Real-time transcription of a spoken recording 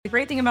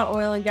great thing about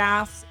oil and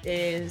gas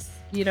is,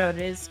 it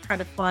is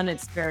kind of fun.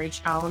 It's very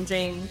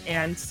challenging.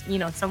 And,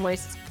 in some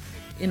ways,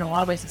 in a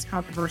lot of ways, it's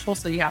controversial.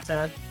 So you have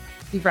to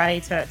be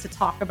ready to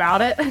talk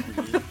about it.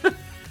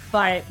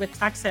 But with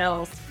tech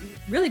sales, it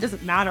really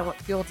doesn't matter what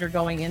field you're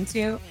going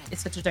into.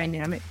 It's such a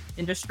dynamic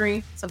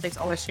industry. Something's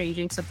always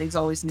changing. Something's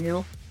always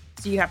new.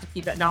 So you have to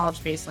keep that knowledge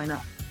baseline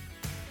up.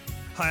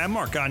 Hi, I'm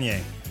Mark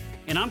Gagne.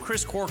 And I'm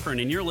Chris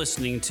Corcoran, and you're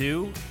listening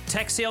to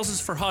Tech Sales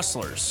is for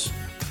Hustlers.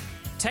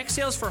 Tech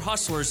Sales for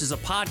Hustlers is a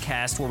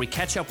podcast where we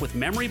catch up with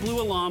Memory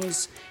Blue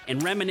alums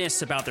and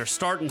reminisce about their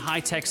start in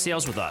high-tech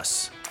sales with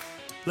us.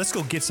 Let's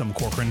go get some,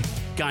 Corcoran.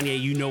 Gagne,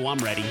 you know I'm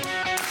ready.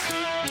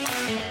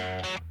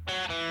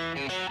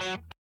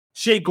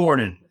 Shay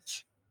Gordon,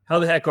 how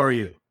the heck are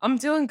you? I'm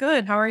doing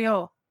good. How are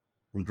y'all?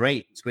 I'm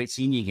great. It's great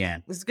seeing you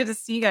again. It's good to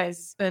see you guys.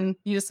 It's been,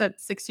 you just said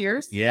 6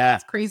 years? Yeah.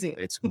 It's crazy.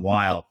 It's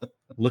wild.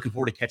 Looking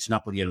forward to catching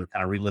up with you and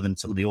kind of reliving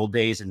some of the old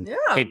days and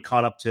get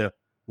caught up to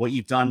what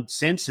you've done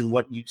since and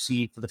what you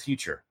see for the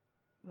future.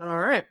 All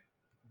right.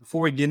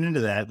 Before we get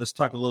into that, let's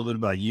talk a little bit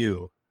about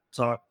you.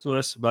 Talk to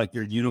us about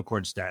your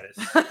unicorn status.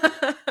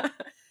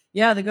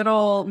 Yeah, the good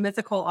old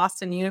mythical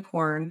Austin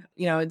unicorn.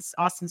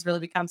 Austin's really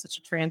become such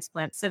a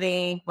transplant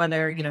city,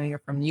 whether, you're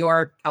from New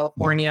York,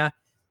 California,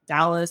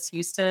 Dallas,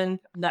 Houston.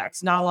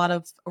 There's not a lot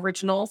of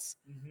originals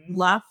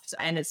left.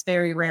 And it's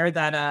very rare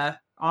that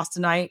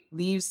Austinite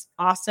leaves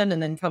Austin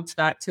and then comes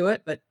back to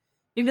it. But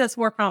maybe that's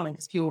more common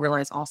because people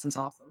realize Austin's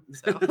awesome.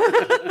 So.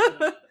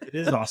 It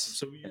is awesome.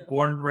 So you were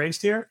born and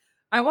raised here?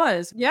 I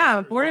was.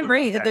 Yeah, born and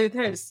raised.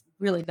 There's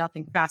really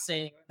nothing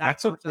fascinating.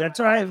 That's all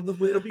right. It'll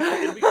be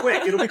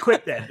quick. It'll be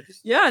quick then.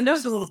 Yeah, no,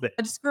 just a little bit.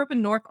 I just grew up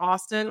in North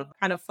Austin.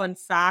 Kind of fun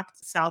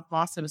fact: South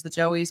Boston was the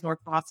Joeys,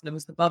 North Boston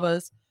was the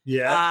Bubbas.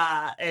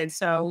 Yeah. And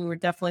so we were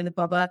definitely in the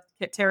Bubba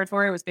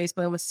territory. It was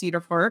basically with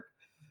Cedar Park,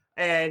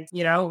 and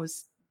it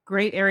was a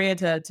great area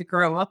to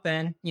grow up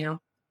in.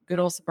 Good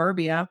old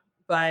suburbia,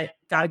 but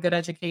got a good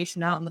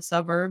education out in the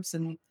suburbs,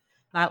 and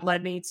that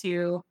led me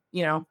to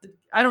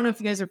I don't know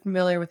if you guys are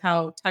familiar with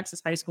how Texas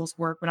high schools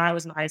work. When I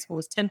was in high school, it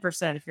was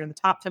 10%. If you're in the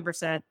top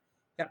 10%, you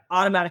got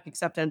automatic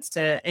acceptance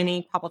to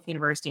any public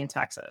university in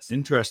Texas.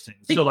 Interesting.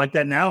 So like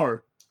that now,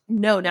 or?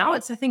 No, now I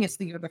think it's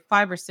the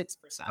 5 or 6%.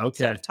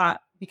 Okay. So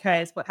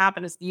because what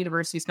happened is the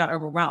universities got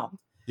overwhelmed.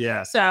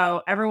 Yeah.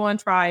 So everyone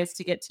tries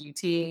to get to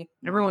UT.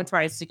 Everyone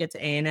tries to get to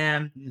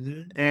A&M.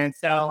 Mm-hmm. And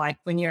so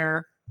when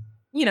you're,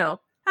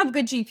 have a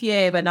good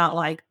GPA, but not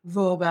like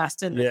the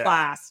best in the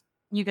class,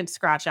 you can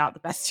scratch out the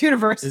best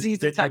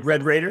universities. It's like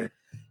Red Raider?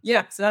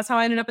 Yeah. So that's how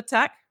I ended up at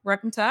Tech,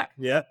 Rectum Tech.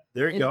 Yeah.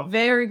 There you go.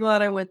 Very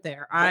glad I went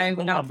there. I'm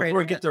not afraid. Before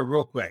we get there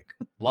real quick.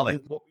 Love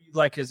it. What were you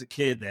like as a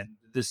kid then?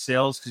 The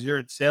sales, because you're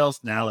in sales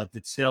now. Like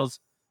the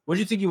sales, what do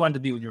you think you wanted to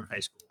be when you were in high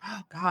school?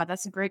 Oh, God,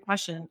 that's a great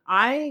question.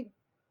 I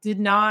did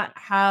not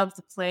have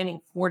the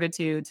planning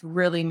fortitude to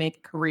really make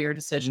a career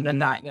decision at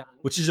that young.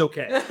 Which is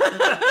okay.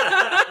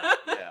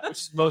 Which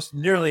is most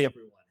nearly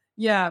everyone.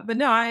 Yeah, but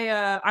no,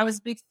 I was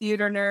a big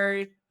theater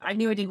nerd. I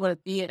knew I didn't want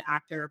to be an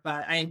actor,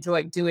 but I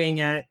enjoyed doing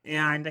it.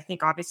 And I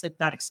think obviously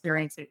that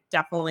experience, it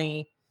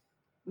definitely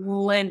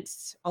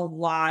lent a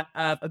lot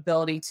of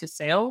ability to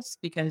sales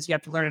because you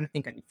have to learn how to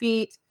think on your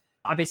feet.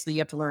 Obviously, you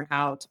have to learn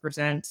how to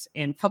present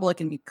in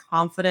public and be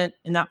confident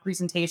in that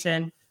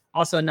presentation.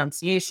 Also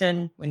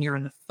enunciation when you're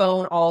on the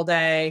phone all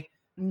day,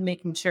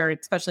 making sure,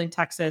 especially in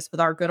Texas with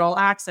our good old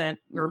accent,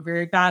 we're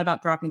very bad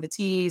about dropping the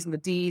T's and the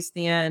D's at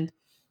the end.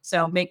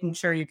 So making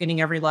sure you're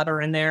getting every letter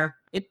in there,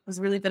 it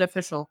was really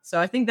beneficial. So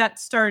I think that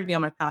started me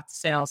on my path to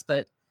sales,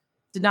 but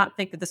did not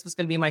think that this was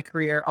going to be my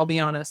career. I'll be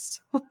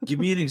honest. Give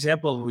me an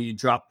example of where you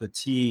drop the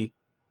T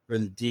or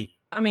the D.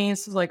 I mean,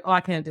 it's like,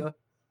 I can't do it.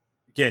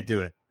 You can't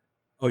do it.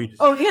 Oh, you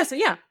just... Oh,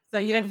 yeah. So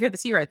you didn't hear the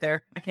T right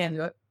there. I can't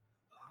do it.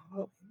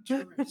 Oh,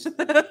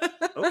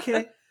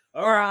 okay.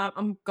 Or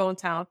I'm going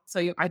town.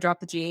 So I drop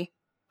the G.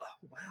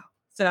 Oh, wow.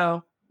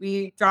 So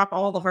we drop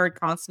all the hard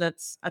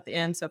consonants at the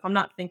end. So if I'm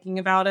not thinking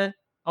about it,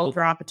 I'll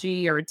drop a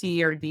G or a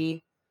T or a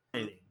D.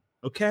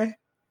 Okay.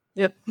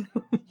 Yep.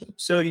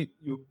 So you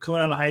coming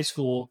out of high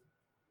school,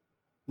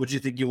 what did you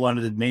think you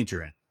wanted to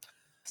major in?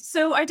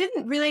 So I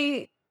didn't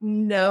really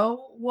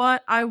know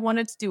what I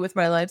wanted to do with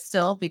my life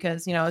still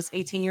because, I was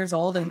 18 years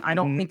old and I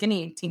don't think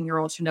any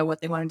 18-year-old should know what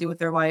they want to do with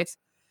their life.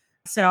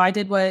 So I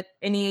did what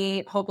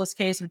any hopeless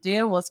case would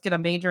do. Well, let's get a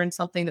major in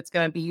something that's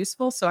going to be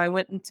useful. So I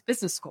went into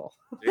business school.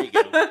 There you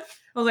go. I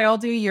was like, I'll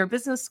do a year of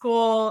business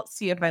school,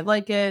 see if I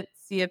like it,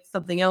 see if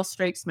something else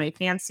strikes my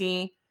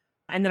fancy.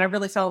 And then I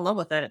really fell in love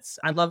with it.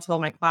 I loved all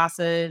my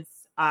classes.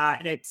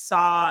 And it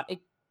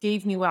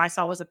gave me what I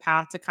saw was a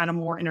path to kind of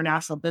more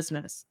international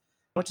business,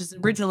 which is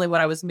originally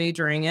what I was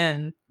majoring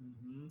in.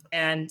 Mm-hmm.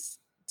 And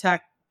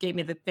Tech gave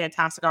me the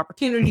fantastic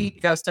opportunity to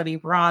go study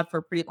abroad for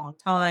a pretty long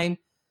time.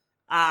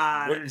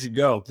 Where did you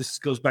go? This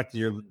goes back to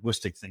your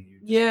linguistic thing.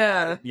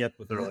 Yep,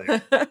 with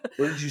earlier.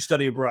 Where did you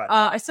study abroad?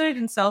 I studied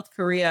in South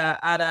Korea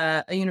at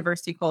a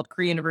university called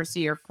Korea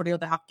University or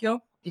Koryo-daehakyo.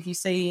 If you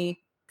say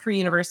Korea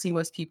University,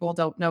 most people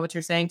don't know what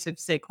you're saying. So if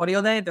you say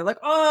Koryo-dae, they're like,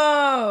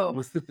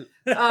 oh!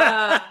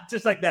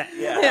 Just like that.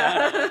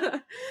 Yeah.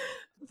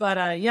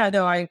 But yeah,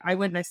 no, I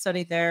went and I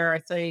studied there.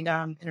 I studied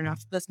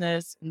international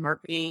business and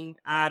marketing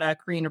at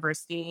Korea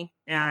University,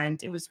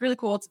 and it was really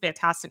cool. It's a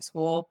fantastic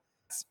school.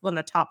 It's one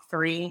of the top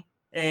 3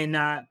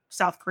 in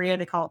South Korea.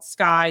 They call it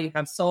SKY. You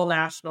have Seoul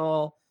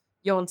National,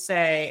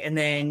 Yonsei, and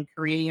then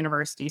Korea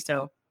University.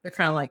 So they're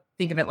kind of like,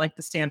 think of it like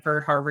the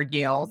Stanford, Harvard,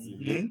 Yale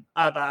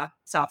of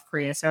South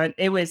Korea. So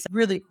it was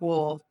really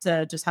cool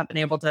to just have been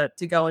able to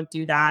go and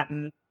do that,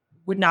 and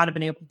would not have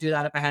been able to do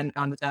that if I hadn't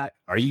gone to Tech.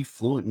 Are you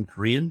fluent in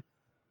Korean?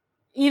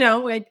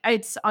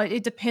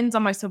 It depends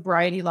on my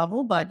sobriety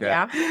level, but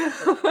yeah.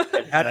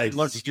 How did you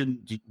learn?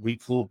 Did you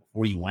read fluent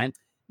before you went?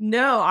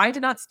 No, I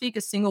did not speak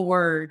a single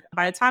word.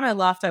 By the time I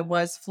left, I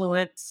was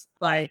fluent,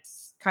 but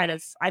kind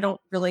of, I don't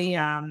really,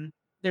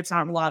 there's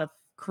not a lot of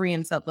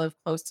Koreans that live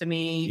close to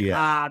me.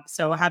 Yeah.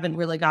 So I haven't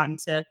really gotten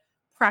to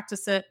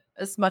practice it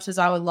as much as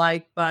I would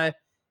like, but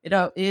it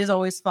is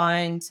always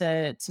fun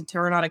to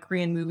turn on a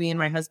Korean movie, and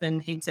my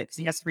husband hates it because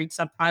he has to read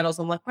subtitles.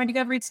 I'm like, why do you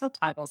got to read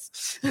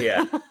subtitles?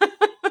 Yeah.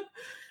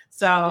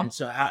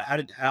 So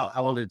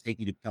how long did it take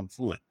you to become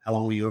fluent? How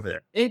long were you over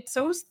there?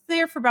 I was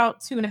there for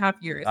about 2.5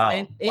 years.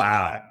 Oh,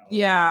 wow.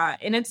 Yeah.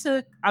 And it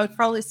took, I would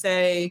probably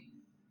say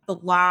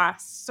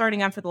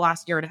starting after the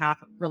last year and a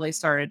half, it really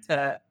started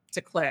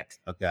to click.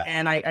 Okay.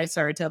 And I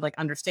started to like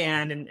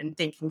understand and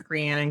think in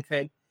Korean and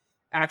could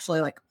actually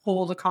like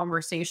hold a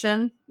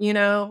conversation,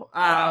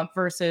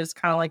 versus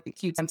kind of like the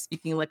cute, I'm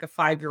speaking like a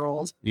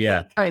 5-year-old.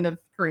 Yeah. Kind of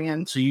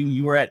Korean. So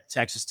you were at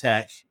Texas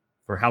Tech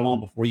for how long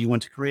before you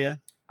went to Korea?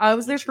 I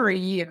was there for a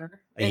year.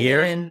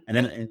 And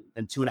then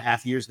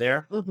 2.5 years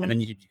there? Mm-hmm. And then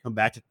you come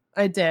back to...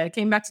 I did. I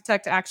came back to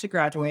Tech to actually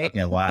graduate.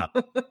 Yeah, wow.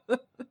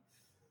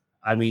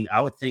 I mean, I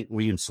would think,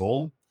 were you in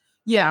Seoul?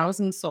 Yeah, I was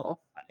in Seoul.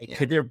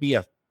 Could there be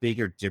a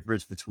bigger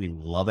difference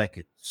between Lubbock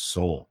and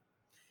Seoul?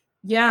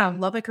 Yeah,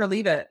 Lubbock or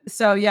leave it.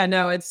 So yeah,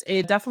 no,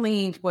 it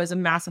definitely was a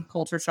massive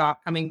culture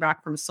shock coming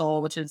back from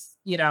Seoul, which is,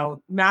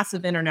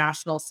 massive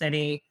international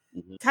city.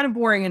 Mm-hmm. Kind of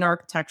boring in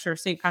architecture,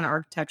 same kind of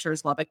architecture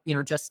as Lubbock,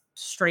 just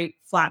straight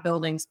flat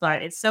buildings,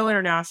 but it's so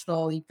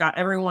international. You've got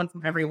everyone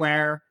from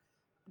everywhere.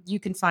 You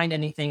can find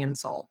anything in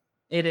Seoul.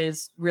 It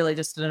is really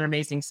just an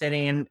amazing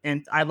city,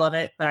 and I love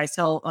it. But I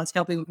tell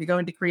people, if you're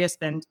going to Korea,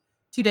 spend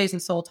 2 days in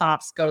Seoul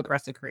tops, go to the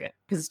rest of Korea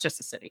because it's just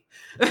a city.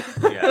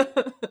 Yeah.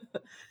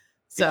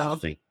 So,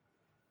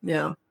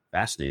 yeah.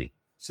 Fascinating.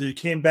 So you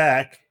came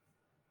back.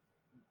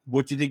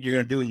 What do you think you're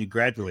going to do when you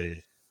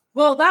graduated?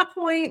 Well, at that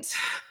point,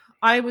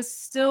 I was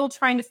still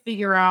trying to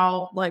figure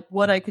out like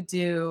what I could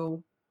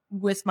do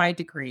with my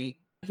degree.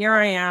 Here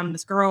I am,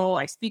 this girl,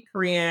 I speak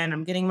Korean,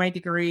 I'm getting my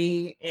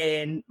degree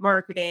in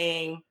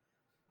marketing,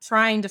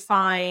 trying to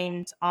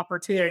find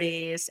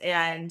opportunities.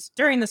 And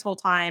during this whole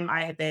time,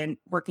 I had been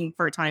working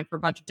part-time for a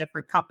bunch of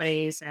different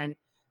companies and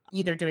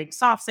either doing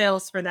soft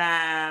sales for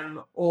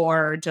them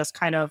or just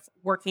kind of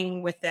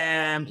working with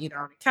them, either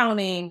on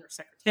accounting or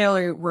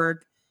secretarial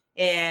work.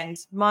 And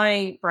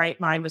my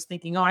bright mind was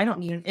thinking, I don't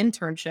need an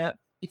internship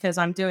because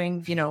I'm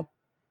doing,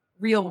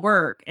 real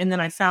work. And then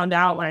I found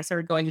out when I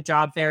started going to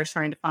job fairs,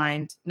 trying to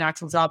find an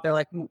actual job, they're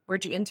like,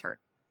 where'd you intern?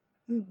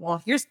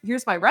 Well, here's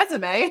my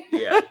resume.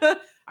 Yeah.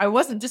 I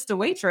wasn't just a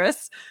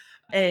waitress.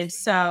 And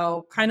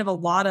so kind of a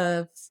lot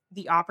of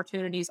the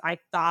opportunities I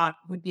thought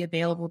would be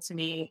available to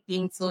me,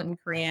 being fluent in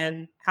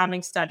Korean,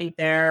 having studied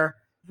there,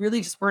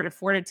 really just weren't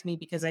afforded to me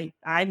because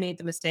I made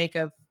the mistake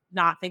of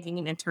not thinking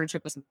an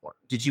internship was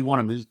important. Did you want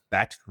to move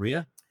back to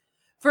Korea?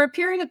 For a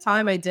period of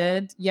time, I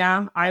did.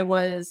 Yeah, I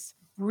was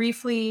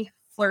briefly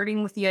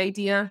flirting with the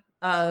idea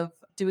of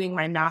doing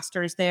my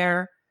master's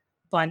there.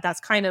 But that's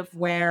kind of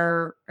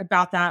where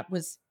about that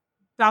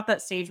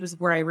stage was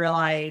where I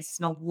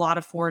realized a lot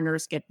of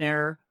foreigners get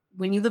there.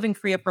 When you live in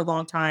Korea for a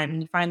long time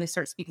and you finally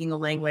start speaking the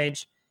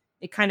language,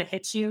 it kind of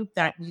hits you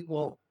that you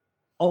will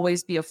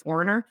always be a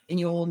foreigner and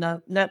you will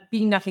not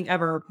be nothing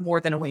ever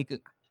more than a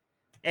Waeguk.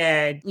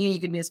 And you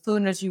can be as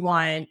fluent as you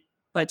want,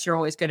 but you're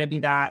always going to be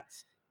that.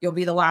 You'll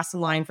be the last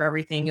in line for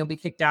everything. You'll be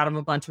kicked out of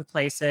a bunch of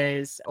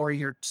places or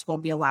you're just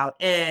won't be allowed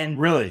in.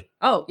 Really?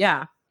 Oh,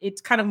 yeah.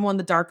 It's kind of one of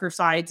the darker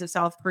sides of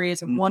South Korea.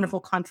 It's a wonderful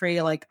country.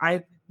 Like I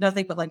have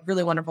nothing but like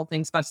really wonderful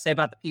things about to say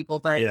about the people,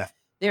 but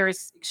there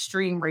is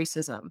extreme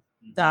racism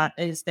that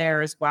is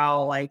there as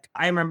well. Like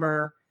I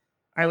remember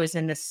I was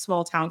in this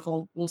small town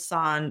called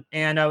Ulsan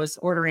and I was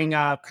ordering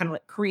kind of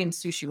like Korean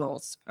sushi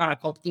rolls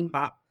called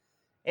gimbap.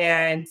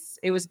 And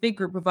it was a big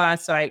group of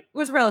us. So it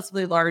was a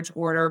relatively large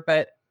order,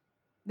 but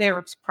they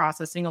were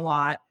processing a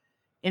lot.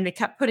 And they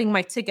kept putting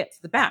my ticket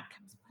to the back.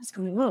 What's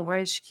going on? Why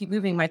does she keep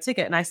moving my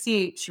ticket? And I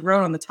see she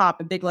wrote on the top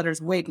in big letters,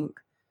 Waeguk.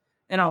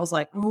 And I was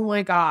like, oh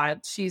my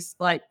God, she's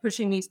like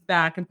pushing me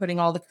back and putting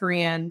all the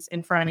Koreans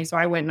in front of me. So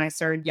I went and I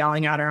started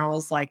yelling at her. I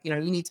was like, you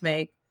need to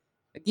make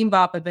a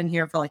gimbap. I've been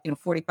here for like,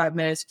 45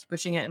 minutes, keep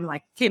pushing it. And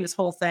like came this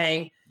whole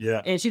thing.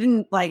 Yeah. And she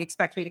didn't like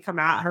expect me to come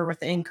at her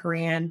with it in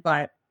Korean,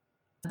 but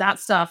that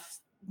stuff,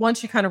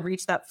 once you kind of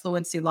reach that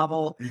fluency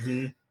level,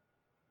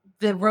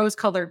 the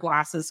rose-colored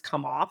glasses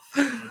come off.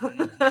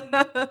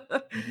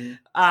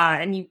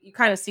 And you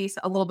kind of see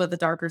a little bit of the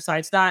darker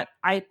sides that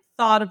I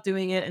thought of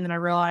doing it. And then I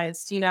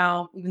realized,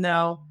 even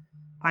though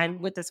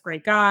I'm with this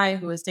great guy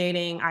who is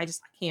dating. I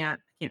can't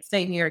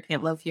stay here.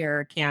 Can't live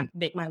here. Can't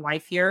make my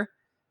life here.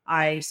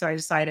 So I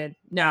decided,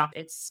 no,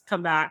 it's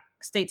come back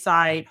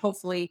stateside.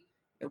 Hopefully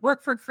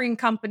work for a Korean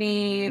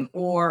company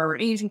or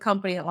Asian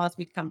company that allows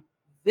me to come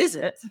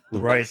visit.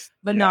 Right.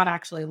 But not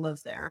actually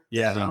live there.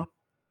 Yeah. So.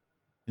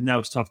 And that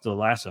was tough to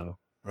lasso,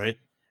 right?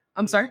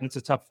 I'm sorry? That's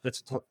a tough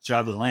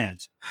job to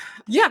land.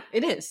 Yeah,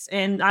 it is.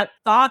 And I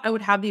thought I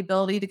would have the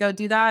ability to go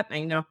do that.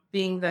 And,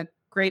 being the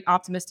great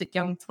optimistic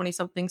young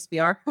 20-somethings we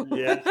are.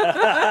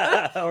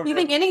 Yeah. You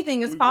think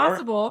anything is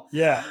possible.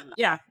 Yeah.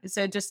 Yeah.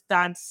 So just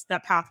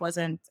that path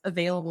wasn't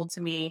available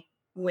to me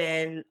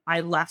when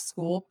I left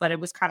school, but it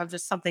was kind of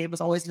just something that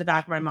was always in the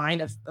back of my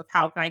mind of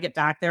how can I get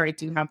back there? I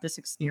do have this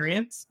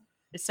experience.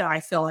 So I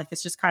feel like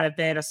it's just kind of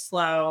been a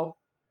slow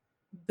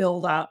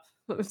build up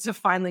to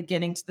finally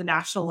getting to the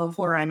national level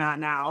where I'm at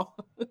now.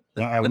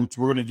 We're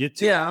going to get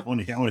to. Yeah. I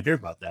want to hear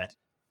about that.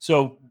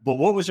 So, but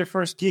what was your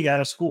first gig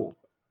out of school?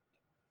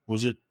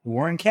 Was it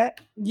Warren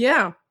Cat?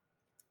 Yeah.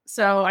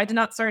 So I did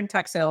not start in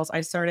tech sales.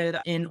 I started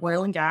in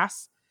oil and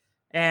gas,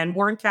 and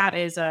Warren Cat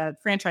is a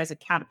franchise at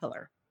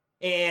Caterpillar.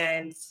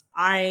 And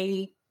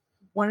I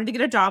wanted to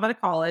get a job out of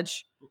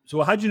college.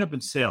 So how'd you end up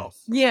in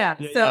sales? Yeah.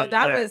 So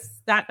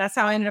that's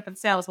how I ended up in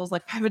sales. I was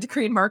like, I have a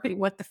degree in marketing.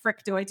 What the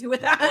frick do I do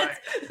with that?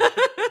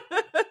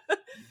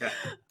 Right.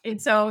 And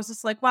so I was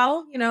just like,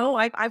 well,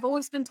 I've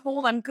always been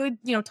told I'm good,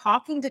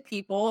 talking to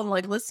people and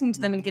like listening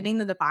to them and getting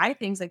them to buy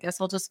things. I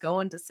guess I'll just go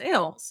into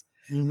sales.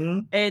 Mm-hmm.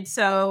 And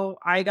so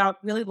I got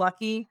really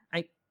lucky.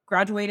 I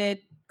graduated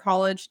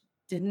college,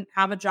 didn't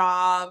have a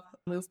job,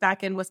 moved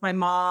back in with my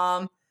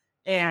mom.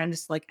 And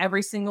just like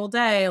every single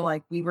day,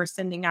 like we were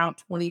sending out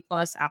 20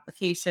 plus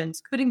applications,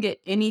 couldn't get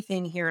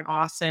anything here in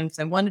Austin.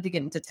 So I wanted to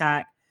get into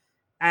tech.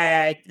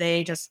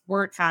 They just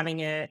weren't having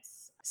it.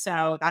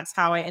 So that's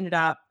how I ended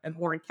up at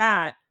Warren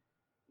Cat,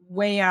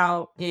 way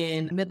out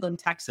in Midland,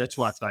 Texas. That's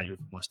why I thought you were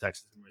from West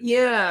Texas.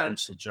 Yeah.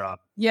 That's the job.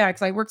 Yeah,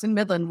 because I worked in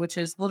Midland, which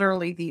is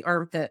literally the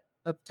armpit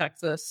of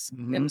Texas,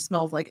 and it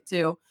smells like it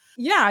too.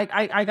 Yeah,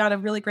 I got a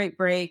really great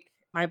break.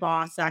 My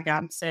boss, Zach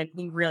Adamson,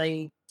 he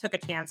really took a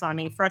chance on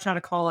me, fresh out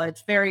of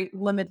college, very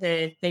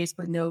limited,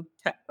 basically no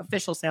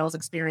official sales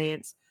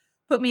experience.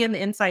 Put me in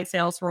the inside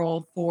sales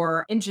role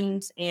for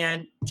engines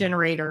and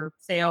generator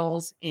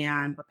sales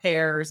and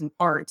repairs and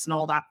parts and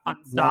all that fun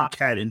stuff.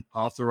 Cat, an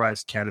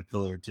authorized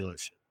Caterpillar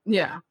dealership.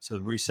 Yeah. So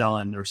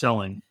reselling or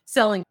selling.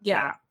 Selling,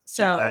 yeah.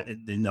 So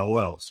in the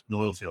oil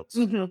fields.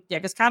 Mm-hmm. Yeah,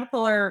 because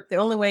Caterpillar, the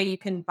only way you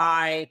can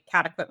buy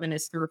cat equipment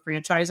is through a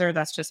franchiser.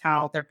 That's just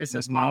how their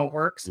business model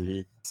works.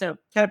 Mm-hmm. So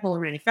Caterpillar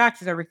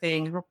manufactures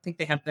everything. I don't think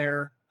they have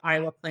their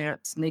Iowa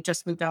plants, and they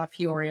just moved out of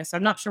Peoria. So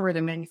I'm not sure where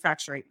they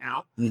manufacture right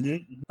now.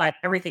 Mm-hmm. But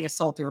everything is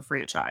sold through a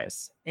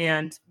franchise.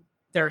 And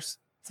there's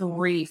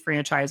 3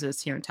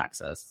 franchises here in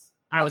Texas.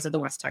 I was at the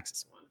West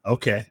Texas one.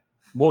 Okay.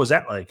 What was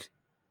that like?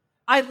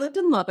 I lived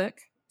in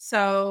Lubbock.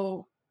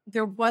 So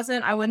there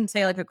wasn't, I wouldn't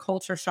say like a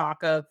culture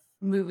shock of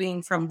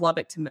moving from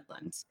Lubbock to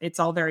Midland. It's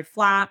all very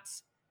flat.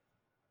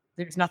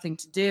 There's nothing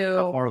to do.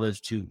 How far are those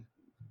 2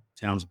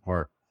 towns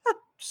apart?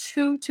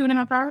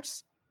 2.5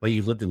 hours. Well,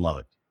 you lived in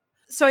Lubbock.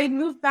 So I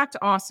moved back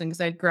to Austin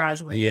because I'd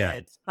graduated. Yeah.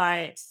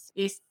 But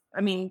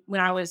when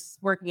I was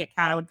working at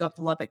CAT, I would go up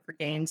to Lubbock for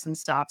games and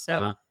stuff.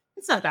 So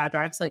it's not a bad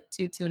drive. It's like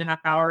 2.5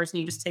 hours.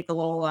 And you just take a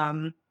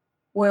little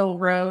oil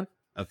road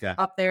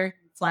up there,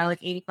 fly like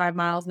 85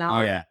 miles an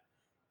hour. Oh, yeah.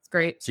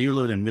 Great. So you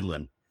lived in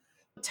Midland.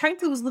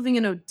 Technically was living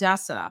in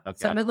Odessa. Okay.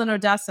 So Midland,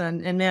 Odessa.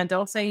 And man,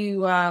 don't say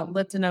you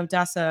lived in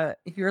Odessa.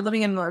 If you're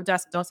living in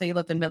Odessa, don't say you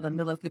lived in Midland.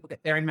 Midland people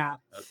get very mad.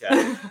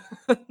 Okay.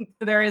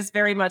 There is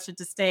very much a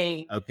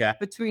disdain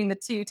between the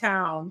 2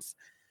 towns.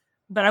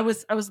 But I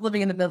was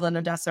living in the Midland,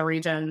 Odessa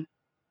region,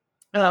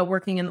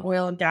 working in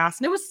oil and gas.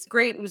 And it was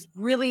great. It was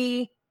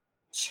really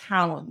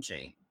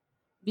challenging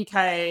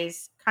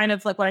because kind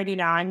of like what I do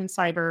now, I'm in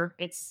cyber.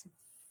 It's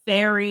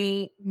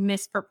very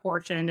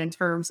misproportioned in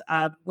terms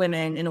of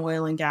women in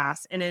oil and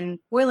gas. And in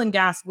oil and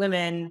gas,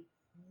 women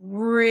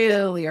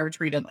really are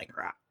treated like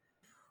crap.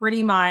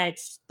 Pretty much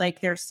like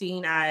they're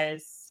seen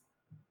as,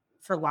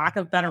 for lack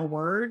of a better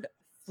word,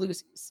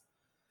 floozies.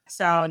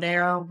 So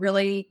they're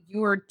really,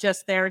 you were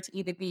just there to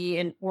either be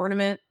an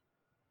ornament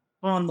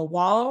on the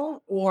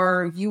wall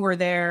or you were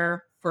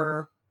there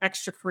for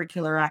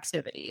extracurricular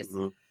activities.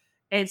 Mm-hmm.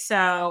 And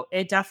so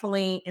it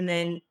definitely, and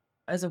then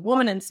as a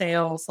woman in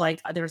sales,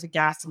 like there was a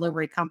gas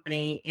delivery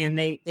company and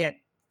they had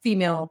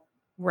female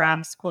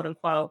reps, quote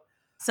unquote,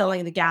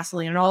 selling the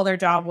gasoline, and all their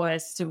job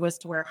was to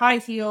wear high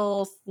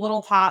heels,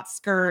 little hot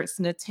skirts,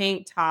 and a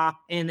tank top,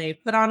 and they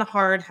put on a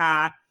hard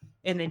hat,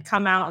 and they'd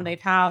come out and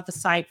they'd have the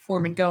site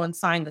foreman go and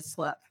sign the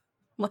slip.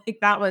 Like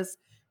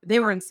they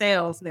were in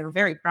sales, and they were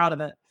very proud of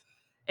it.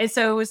 And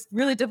so it was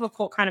really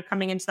difficult kind of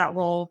coming into that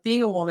role,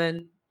 being a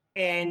woman,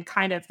 and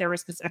kind of there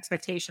was this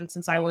expectation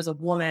since I was a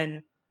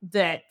woman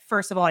that,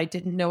 first of all, I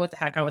didn't know what the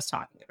heck I was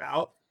talking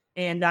about,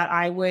 and that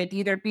I would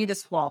either be the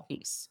swell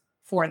piece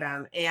for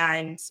them.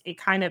 And it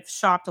kind of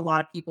shocked a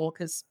lot of people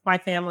because my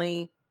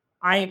family,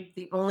 I'm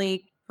the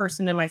only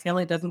person in my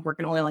family that doesn't work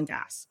in oil and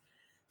gas.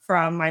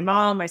 from my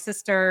mom, my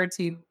sister,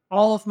 to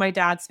all of my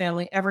dad's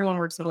family. Everyone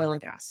works in oil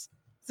and gas.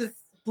 So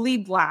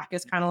bleed black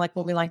is kind of like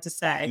what we like to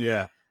say.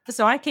 Yeah.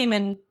 So I came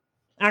in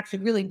actually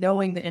really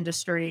knowing the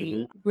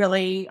industry,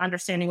 really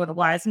understanding what it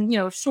was,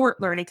 and,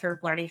 short learning curve,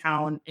 learning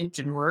how an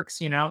engine works.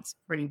 It's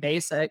pretty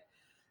basic.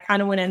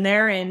 Kind of went in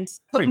there and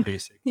pretty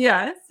basic.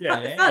 Yeah.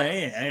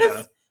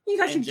 Yeah. You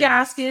got your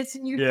gaskets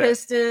and your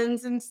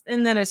pistons,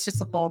 and then it's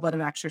just a whole bunch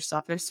of extra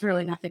stuff. There's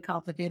really nothing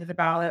complicated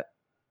about it.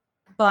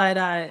 But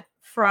I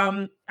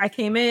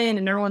came in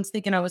and everyone's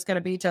thinking I was going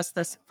to be just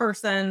this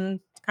person,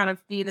 to kind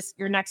of be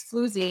your next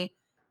floozy.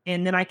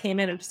 And then I came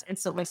in and just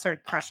instantly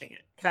started crushing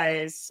it,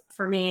 because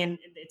for me, and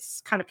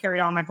it's kind of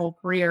carried on my whole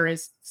career,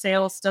 is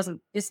sales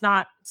it's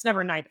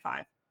never 9 to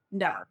 5,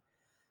 never.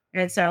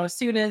 And so as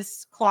soon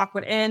as clock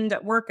would end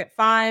at work at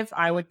 5,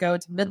 I would go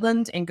to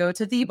Midland and go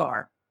to the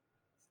bar,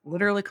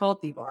 literally called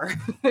the bar.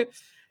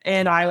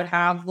 And I would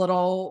have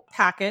little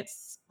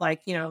packets,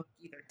 like, either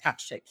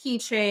attached to a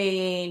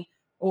keychain,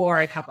 or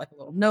I'd have like a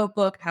little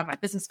notebook, have my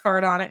business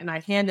card on it, and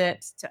I'd hand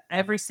it to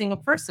every single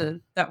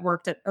person that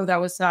that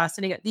was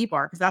sitting at the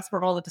bar, because that's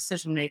where all the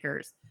decision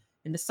makers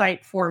and the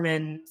site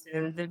foremen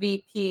and the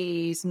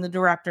VPs and the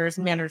directors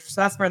and managers,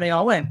 so that's where they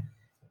all went.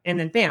 And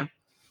then bam,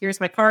 here's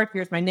my card,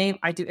 here's my name.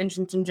 I do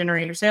engine and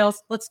generator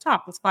sales. Let's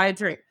talk. Let's buy a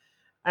drink.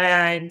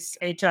 And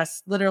it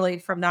just literally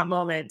from that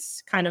moment,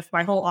 kind of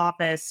my whole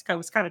office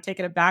was kind of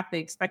taken aback. They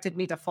expected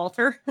me to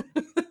falter.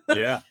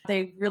 Yeah.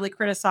 They really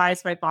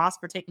criticized my boss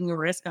for taking a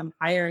risk on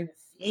hiring a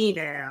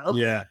female.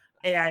 Yeah.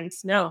 And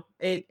no,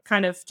 it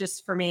kind of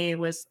just for me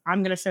was,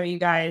 I'm going to show you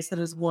guys that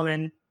as a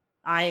woman,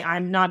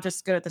 I'm not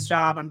just good at this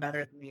job. I'm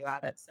better than you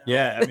at it. So.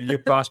 Yeah. I mean, your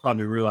boss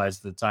probably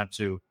realized at the time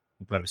too.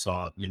 You probably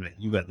saw,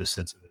 you had this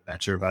sense of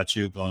adventure about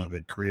you, going on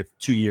a career for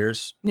 2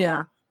 years.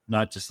 Yeah.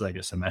 Not just like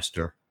a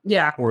semester.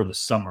 Yeah. Or the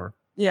summer.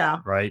 Yeah.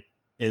 Right.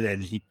 And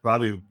then he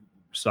probably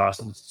saw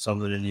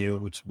something in you,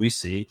 which we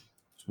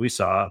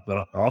saw,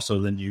 but also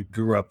then you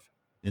grew up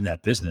in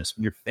that business.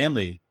 Your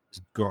family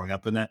is growing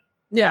up in that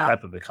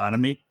type of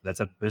economy, that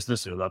type of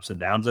business, or the ups and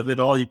downs of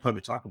it all. You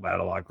probably talk about it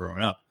a lot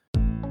growing up.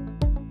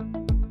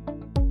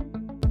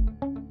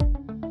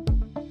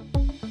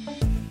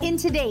 In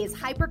today's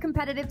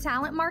hyper-competitive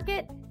talent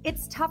market,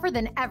 it's tougher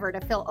than ever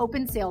to fill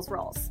open sales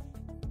roles.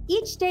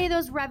 Each day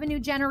those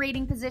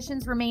revenue-generating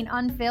positions remain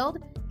unfilled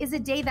is a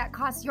day that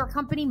costs your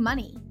company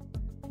money.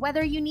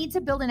 Whether you need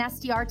to build an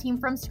SDR team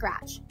from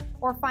scratch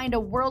or find a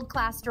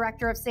world-class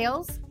director of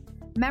sales,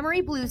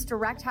 Memory Blue's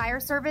direct hire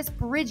service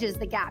bridges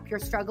the gap you're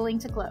struggling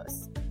to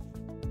close.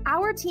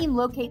 Our team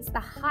locates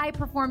the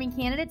high-performing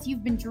candidates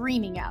you've been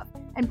dreaming of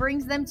and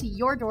brings them to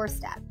your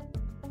doorstep.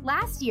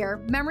 Last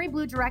year, Memory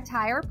Blue Direct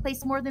Hire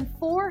placed more than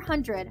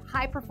 400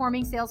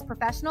 high-performing sales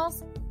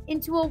professionals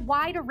into a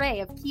wide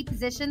array of key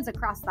positions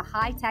across the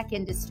high-tech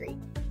industry.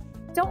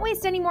 Don't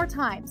waste any more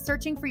time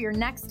searching for your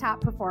next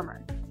top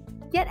performer.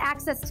 Get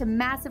access to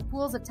massive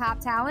pools of top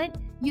talent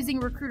using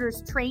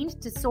recruiters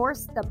trained to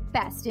source the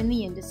best in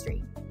the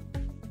industry.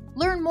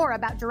 Learn more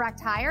about direct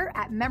hire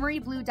at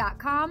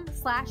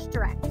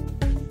memoryblue.com/direct.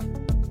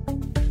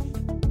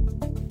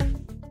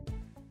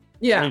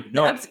 Yeah.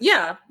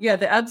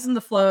 The ebbs and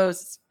the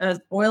flows.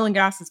 Oil and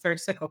gas is very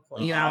cyclical.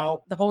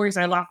 The whole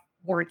reason I left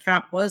Warren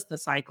Cap was the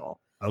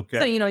cycle. Okay.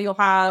 So, you'll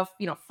have,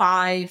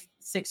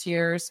 5-6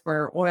 years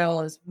where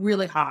oil is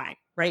really high.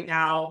 Right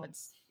now,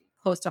 it's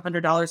close to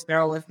 $100 a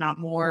barrel, if not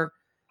more.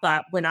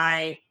 But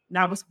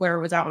that was where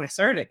it was at when I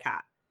started at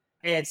Cat.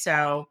 And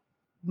so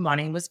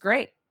money was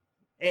great.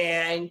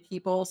 And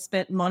people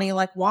spent money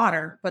like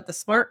water. But the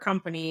smart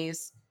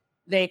companies,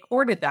 they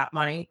hoarded that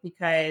money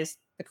because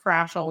the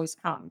crash always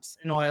comes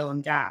in oil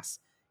and gas.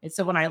 And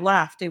so when I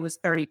left, it was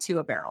 32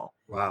 a barrel.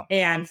 Wow.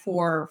 And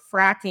for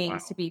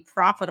fracking to be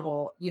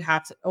profitable,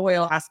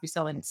 oil has to be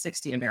selling at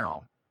 60 a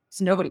barrel.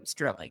 So nobody was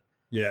drilling.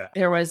 Yeah.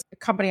 There was a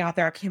company out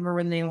there, I can't remember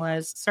what the name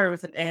was, started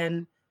with an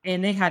N,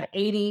 and they had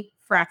 80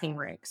 fracking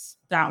rigs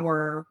that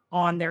were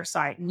on their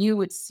site. And you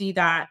would see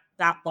that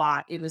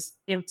lot, it was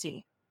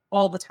empty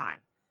all the time.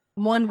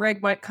 One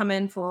rig might come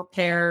in for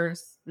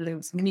repairs, and it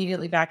was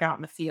immediately back out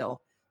in the field.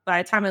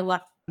 By the time I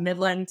left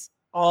Midland,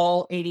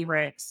 all 80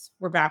 rigs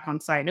were back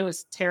on site. And it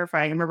was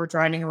terrifying. I remember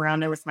driving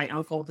around there with my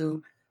uncle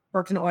who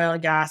worked in oil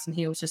and gas, and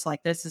he was just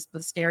like, this is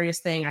the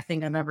scariest thing I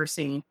think I've ever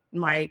seen.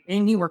 And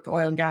he worked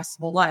oil and gas his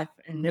whole life.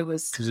 And it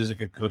was... Because it's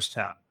like a ghost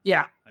town.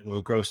 Yeah. Like a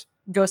little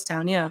ghost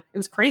town, yeah. It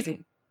was crazy.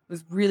 It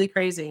was really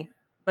crazy.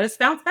 But it's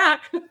bounced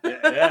back.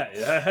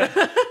 Yeah.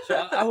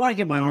 So I want to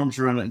get my arms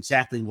around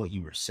exactly what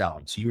you were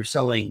selling. So you were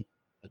selling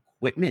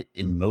equipment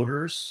and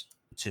motors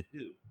to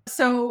who?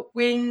 So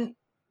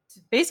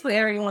basically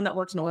everyone that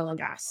works in oil and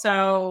gas.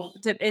 So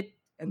it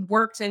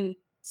worked in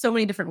so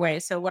many different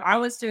ways. So what I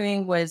was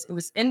doing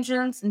was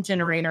engines and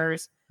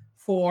generators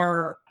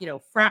for,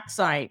 frac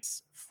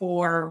sites,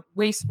 for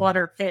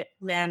wastewater pit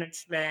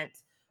management,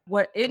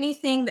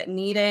 anything that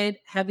needed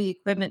heavy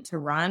equipment to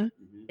run,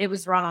 it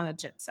was run on a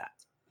gen set.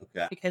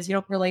 Okay. Because you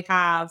don't really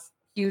have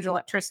huge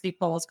electricity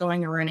poles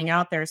going or running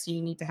out there. So you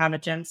need to have a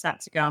gen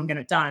set to go and get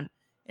it done.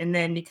 And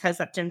then because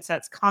that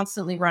genset's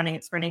constantly running,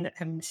 it's running that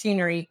heavy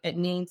machinery, it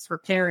needs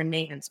repair and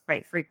maintenance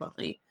quite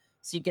frequently.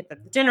 So you get the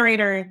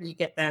generator, you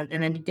get them,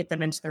 and then you get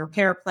them into the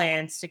repair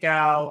plans to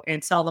go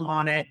and sell them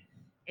on it.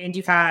 And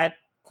you've had,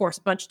 of course,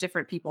 a bunch of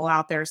different people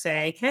out there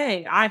say,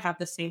 hey, I have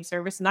the same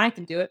service and I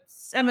can do it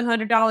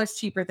 $700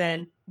 cheaper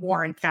than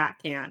Warren Cat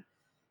can.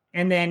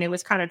 And then it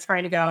was kind of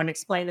trying to go and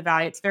explain the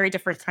value. It's very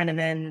different kind of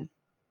in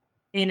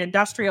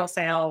industrial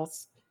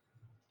sales.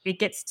 It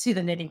gets to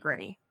the nitty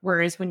gritty.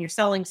 Whereas when you're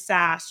selling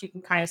SaaS, you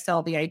can kind of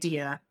sell the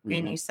idea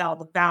and you sell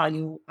the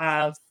value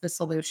of the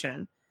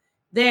solution.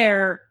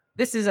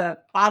 This is a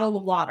bottle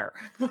of water.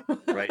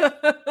 Right.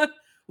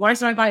 Why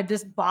should I buy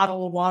this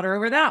bottle of water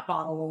over that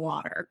bottle of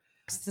water?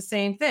 It's the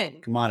same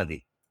thing.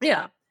 Commodity.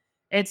 Yeah.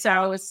 And so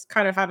I was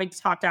kind of having to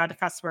talk to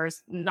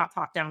customers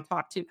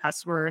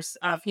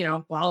of,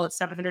 well, it's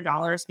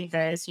 $700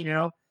 because,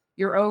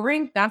 your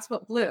O-ring, that's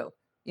what blew.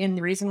 And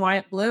the reason why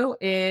it blew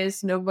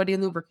is nobody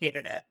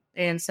lubricated it.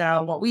 And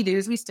so what we do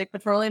is we stick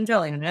petroleum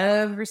jelly in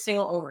every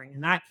single O-ring,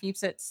 and that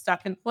keeps it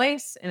stuck in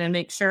place and then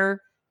make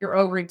sure your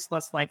O-ring's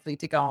less likely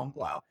to go and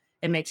blow,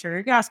 and make sure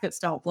your gaskets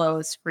don't blow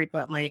as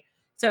frequently.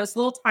 So it's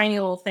tiny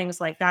little things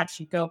like that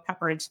you go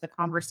pepper into the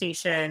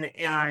conversation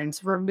and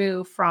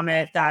remove from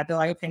it that they're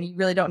like, okay, you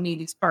really don't need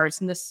these parts,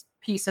 and this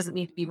piece doesn't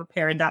need to be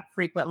repaired that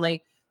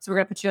frequently. So we're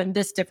going to put you on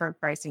this different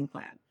pricing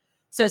plan.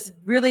 So it's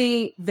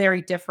really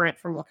very different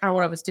from what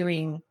I was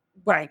doing,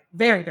 very,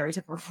 very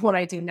different from what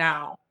I do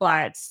now.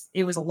 But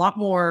it was a lot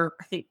more,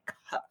 I think,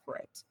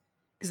 cutthroat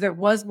because there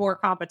was more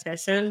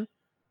competition.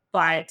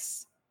 But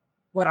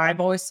what I've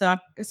always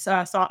sought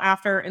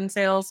after in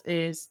sales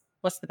is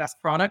what's the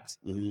best product.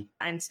 Mm-hmm.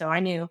 And so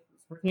I knew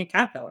working at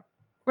Caterpillar,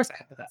 of course I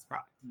have the best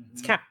product. Mm-hmm.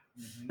 It's Cat.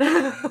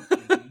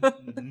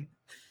 Mm-hmm.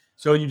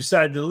 So you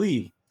decided to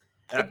leave.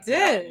 I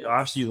did.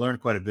 Obviously, you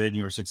learned quite a bit and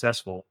you were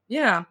successful.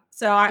 Yeah.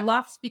 So I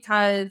left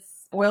because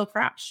oil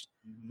crashed.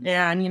 Mm-hmm.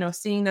 And,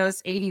 seeing those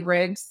 80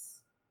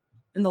 rigs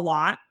in the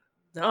lot,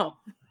 no.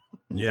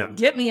 Yeah.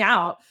 Get me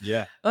out.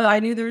 Yeah. I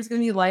knew there was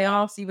going to be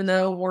layoffs, even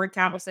though Warren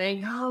Cat was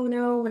saying, oh,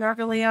 no, we're not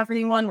going to lay off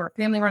anyone. We're a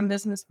family-run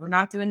business. We're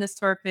not doing this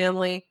to our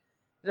family.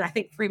 And I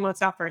think 3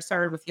 months after I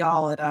started with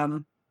y'all,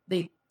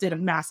 they did a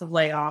massive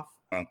layoff.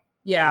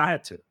 Yeah. I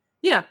had to.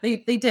 Yeah, they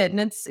did.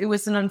 And it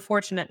was an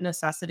unfortunate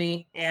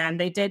necessity. And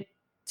they did,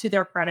 to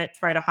their credit,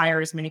 try to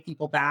hire as many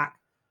people back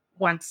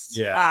once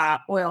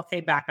oil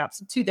came back up.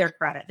 So to their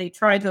credit, they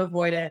tried to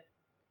avoid it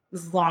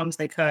as long as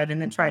they could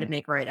and then try to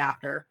make right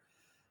after.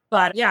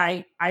 But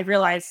yeah, I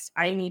realized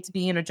I need to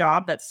be in a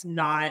job that's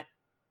not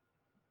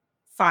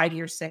 5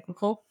 years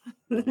cyclical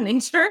in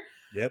nature.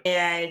 Yep.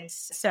 And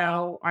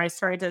so I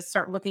started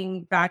to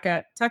looking back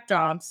at tech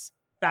jobs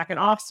back in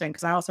Austin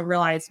because I also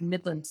realized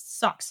Midland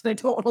sucks. I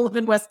don't want to live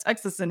in West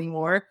Texas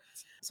anymore.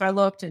 So I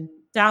looked in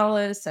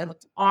Dallas, I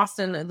looked in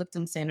Austin, I looked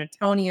in San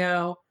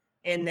Antonio,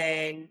 and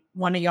then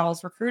one of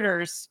y'all's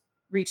recruiters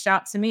reached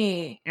out to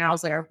me and I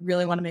was like, I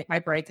really want to make my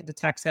break into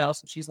tech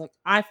sales. And she's like,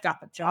 I've got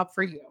the job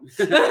for you.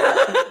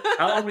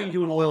 How long were you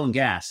doing oil and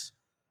gas?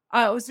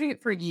 I was doing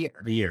it for a year.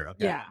 A year,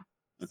 okay. Yeah.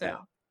 Okay. So.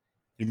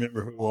 You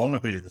remember who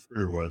the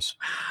recruiter was?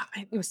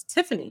 It was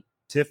Tiffany.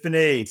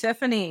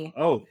 Tiffany.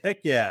 Oh, heck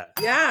yeah.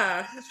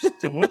 Yeah. She's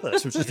still with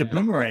us. It's just a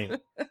boomerang.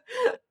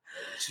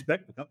 She's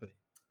back in the company.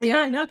 Yeah,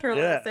 I know her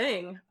little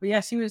thing. But yeah,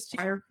 she was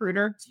my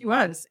recruiter. She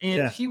was.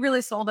 And she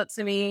really sold it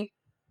to me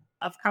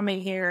of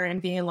coming here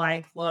and being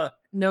like, look,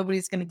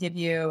 nobody's going to give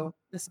you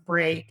this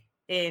break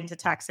into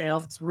tech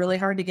sales. It's really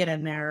hard to get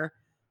in there.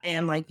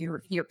 And like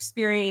your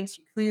experience,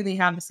 you clearly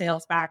have the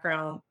sales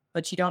background,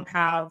 but you don't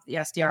have the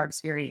SDR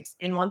experience.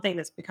 And one thing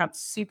that's become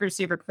super,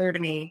 super clear to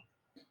me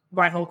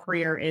my whole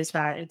career is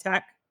that in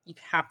tech, you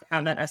have to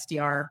have that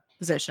SDR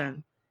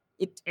position.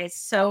 It's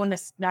so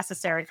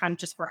necessary kind of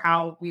just for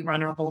how we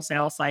run our whole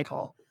sales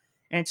cycle.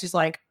 And she's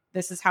like,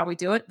 this is how we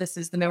do it. This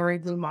is the Memory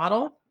Blue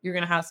model. You're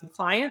going to have some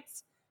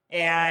clients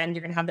and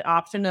you're going to have the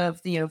option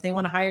of, if they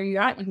want to hire you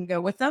out, you can go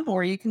with them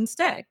or you can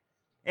stay.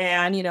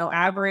 And,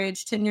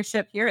 average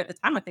tenureship here at the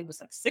time, I think was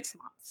like 6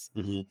 months.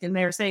 Mm-hmm. And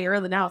they were saying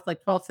early now it's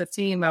like 12,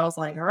 15. But I was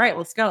like, all right,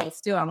 let's go.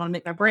 Let's do it. I want to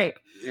make my break.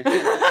 You're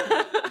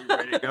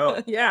ready to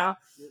go. Yeah.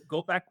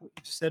 Go back what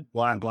you said,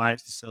 blind to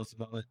sales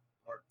development.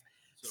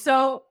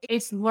 So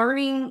it's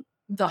learning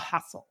the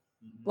hustle.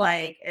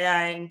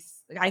 And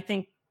I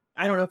think,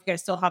 I don't know if you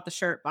guys still have the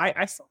shirt, but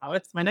I still have it.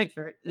 It's my night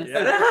shirt.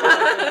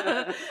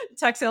 Yeah.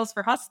 Tech Sales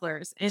for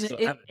Hustlers. And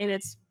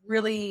it's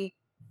really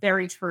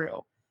very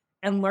true.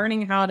 And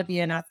learning how to be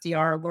an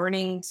SDR,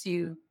 learning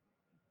to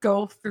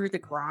go through the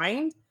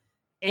grind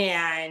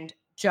and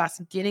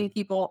just getting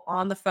people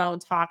on the phone,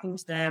 talking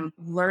to them,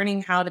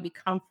 learning how to be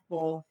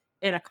comfortable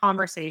in a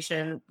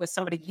conversation with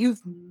somebody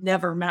you've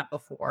never met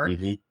before.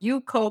 Mm-hmm.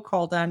 You cold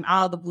call them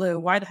out of the blue.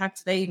 Why the heck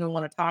do they even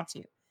want to talk to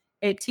you?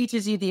 It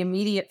teaches you the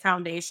immediate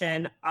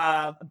foundation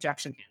of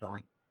objection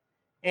handling.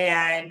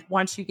 And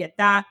once you get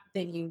that,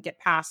 then you get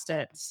past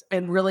it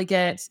and really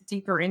get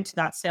deeper into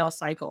that sales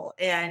cycle.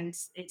 And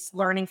it's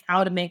learning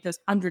how to make those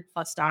 100+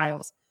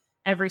 dials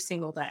every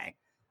single day.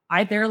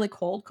 I barely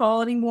cold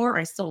call anymore.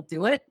 I still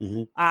do it.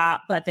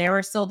 But there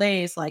are still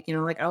days like,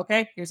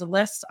 okay, here's a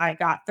list. I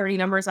got 30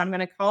 numbers I'm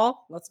going to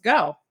call. Let's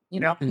go,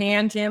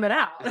 hand jam it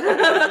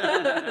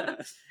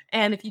out.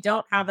 And if you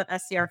don't have an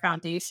SDR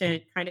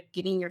foundation, kind of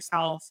getting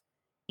yourself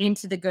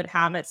into the good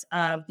habits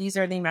of these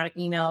are the amount of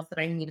emails that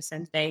I need to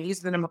send today. These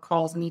are the number of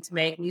calls I need to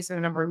make. These are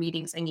the number of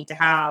meetings I need to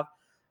have.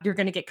 You're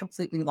going to get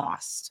completely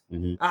lost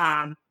in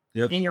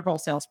your whole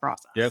sales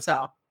process.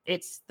 So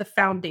it's the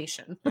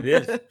foundation.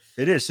 It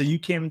is. So you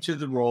came into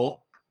the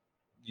role.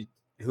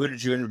 Who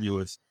did you interview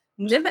with?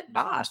 Nimit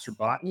Bot. Mr.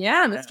 Bot?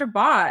 Yeah, Mr.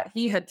 Bot.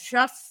 He had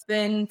just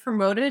been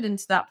promoted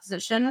into that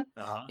position.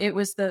 It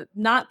was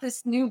not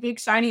this new big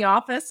shiny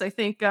office. I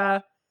think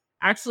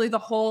actually the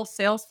whole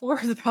sales floor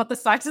is about the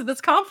size of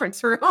this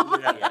conference room. It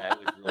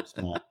was real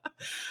small.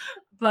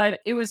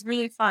 But it was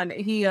really fun.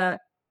 I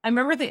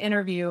remember the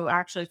interview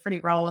actually pretty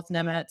well with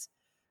Nimit.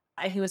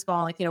 He was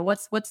going like,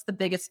 what's the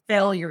biggest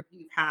failure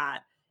you've had?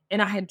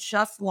 And I had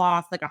just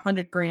lost like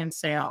 $100,000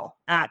 sale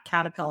at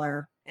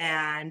Caterpillar.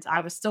 And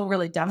I was still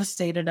really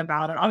devastated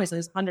about it. Obviously,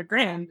 it's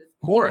 $100,000. Of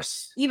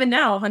course. Even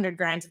now,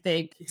 $100,000 is a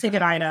big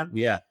ticket item.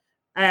 Yeah.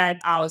 And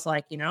I was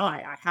like,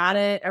 I had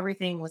it.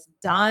 Everything was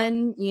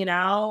done.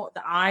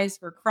 The I's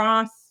were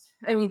crossed.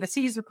 I mean, the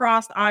C's were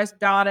crossed, the I's were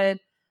dotted.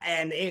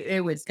 And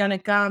it was going to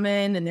come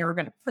in and they were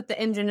going to put the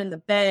engine in the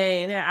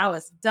bay. And I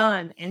was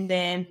done. And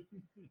then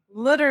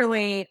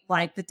literally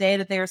like the day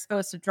that they were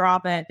supposed to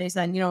drop it, they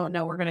said, no,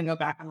 we're going to go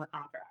back on the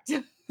contract.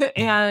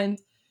 And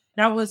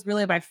that was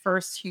really my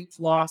first huge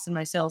loss in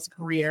my sales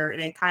career.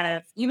 And it kind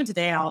of, even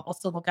today, I'll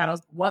still look at it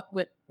as what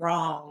went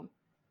wrong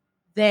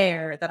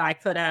there that I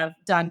could have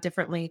done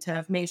differently to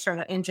have made sure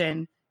the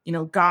engine,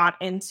 got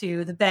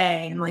into the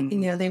bay and like,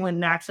 they went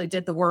and actually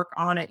did the work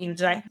on it.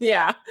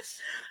 Yeah.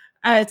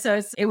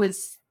 So it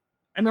was,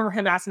 I remember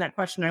him asking that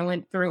question. I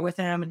went through it with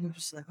him and he was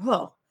just like,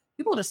 oh,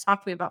 people just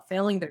talk to me about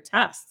failing their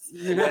tests.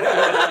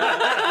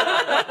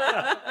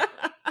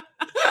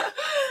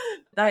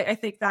 I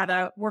think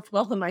that worked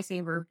well in my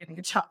favor getting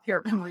a job here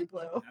at Memory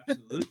Blue.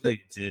 Absolutely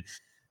it did.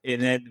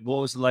 And then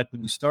what was it like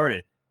when you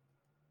started?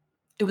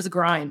 It was a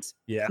grind.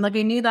 Yeah. Like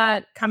I knew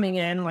that coming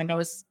in, like I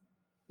was,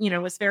 it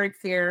was very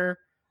clear,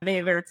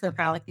 very clear,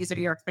 like these are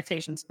your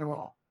expectations for the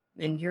role.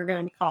 And you're going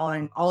to be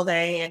calling all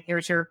day and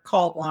here's your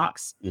call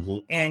blocks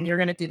and you're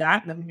going to do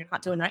that. And then when you're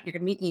not doing that, you're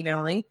going to be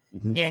emailing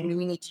and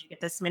we need you to get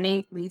this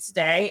many leads a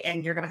day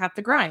and you're going to have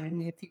to grind.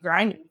 And if you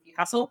grind, if you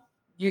hustle,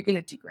 you're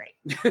going to do great.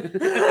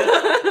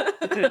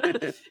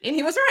 And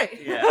he was right.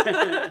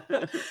 Yeah.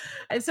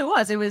 And so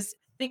it was,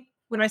 I think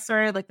when I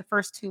started like the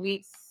first 2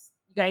 weeks,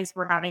 you guys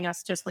were having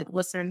us just like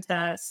listen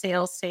to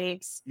sales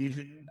tapes.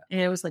 And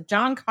it was like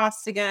John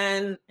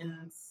Costigan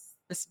and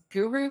this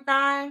guru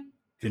guy.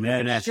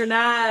 Guru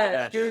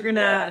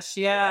Ganesh.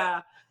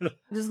 Yeah.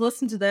 Just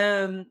listened to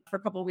them for a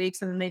couple of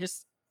weeks and then they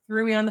just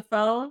threw me on the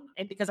phone.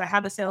 And because I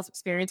had the sales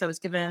experience, I was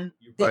given.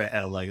 You probably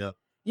had a leg up.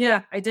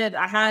 Yeah, I did.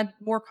 I had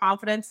more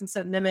confidence. And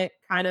so Nimit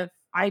kind of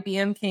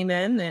IBM came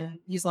in and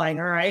he's like,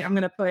 all right, I'm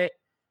going to put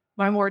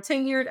my more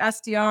tenured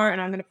SDR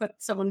and I'm going to put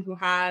someone who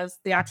has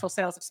the actual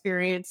sales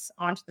experience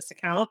onto this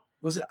account.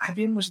 Was it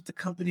IBM? Was it the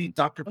company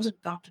was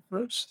it Dr.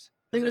 First?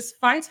 It was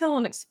Fitel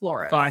and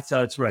Exploris. Fitel,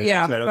 that's right.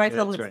 Yeah, that's right.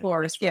 Fitel and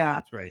Exploris. Yeah.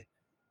 That's right.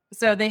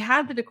 So they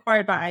had been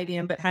acquired by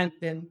IBM, but hadn't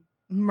been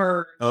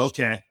merged.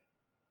 Okay.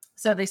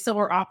 So they still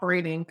were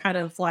operating kind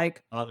of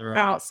like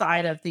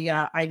outside of the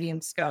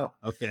IBM scope.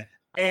 Okay.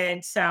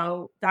 And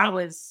so that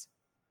was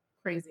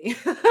crazy.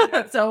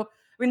 So, I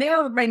mean, they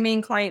were my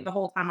main client the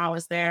whole time I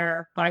was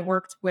there, but I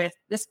worked with,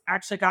 this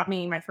actually got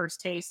me my first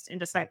taste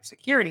into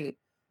cybersecurity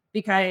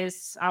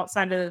because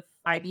outside of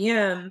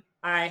IBM,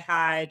 I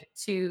had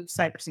 2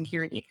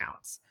 cybersecurity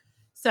accounts.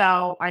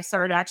 So I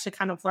started actually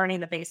kind of learning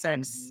the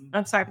basics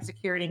of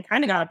cybersecurity and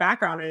kind of got a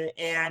background in it.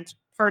 And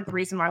for the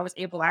reason why I was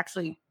able to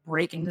actually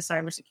break into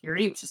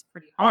cybersecurity, which is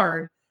pretty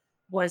hard,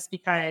 was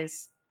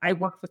because I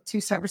worked with 2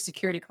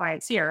 cybersecurity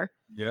clients here.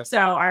 Yeah. So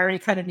I already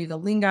kind of knew the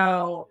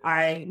lingo.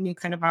 I knew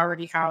kind of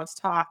already how it's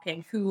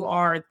talking, who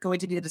are going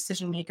to be the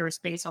decision makers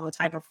based on the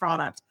type of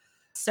product.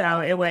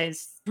 So it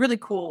was really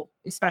cool,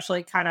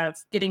 especially kind of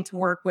getting to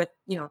work with,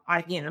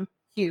 IBM,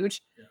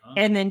 huge,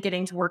 and then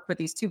getting to work with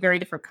these 2 very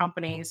different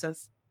companies. Of,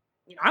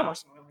 I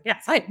was like,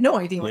 yes, I had no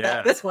idea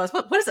what this was.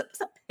 What is it?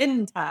 It's a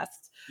pin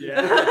test.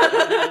 Yeah.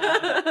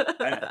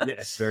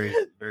 Yes, very,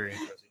 very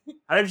interesting.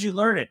 How did you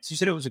learn it? So you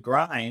said it was a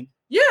grind.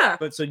 Yeah.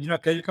 But so,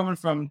 because you're coming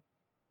from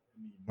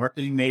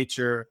marketing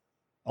nature,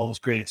 all this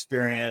great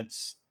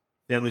experience,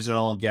 families in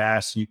oil and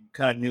gas, you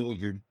kind of knew what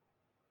you're,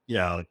 you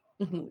know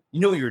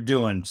what you're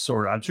doing,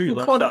 sort of. I'm sure you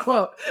learned quote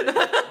unquote.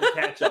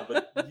 Catch up,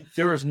 but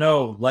there was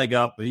no leg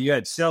up, but you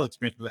had sales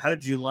experience. But how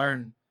did you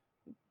learn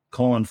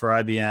calling for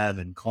IBM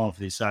and calling for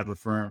these cyber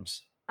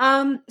firms?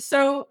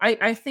 So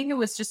I think it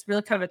was just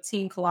really kind of a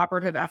team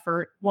collaborative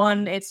effort.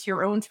 One, it's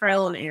your own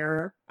trial and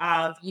error.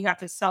 You have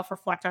to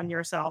self-reflect on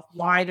yourself.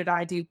 Why did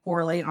I do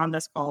poorly on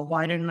this call?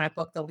 Why didn't I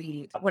book the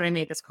lead when I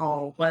made this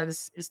call?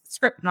 Is the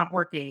script not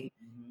working?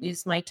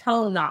 Is my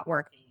tone not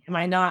working? Am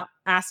I not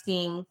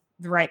asking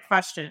the right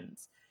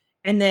questions?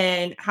 And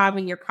then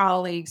having your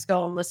colleagues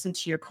go and listen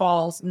to your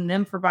calls and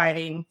them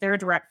providing their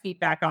direct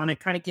feedback on it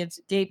kind of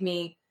gave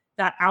me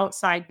that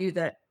outside view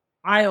that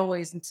I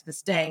always, and to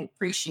this day,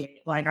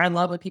 appreciate. Like, I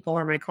love when people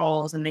are on my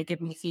calls and they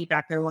give me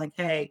feedback. They're like,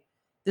 hey,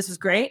 this is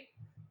great,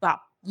 but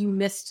you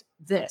missed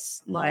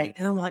this. Like,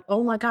 and I'm like,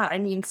 oh my God, I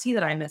didn't even see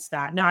that I missed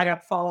that. Now I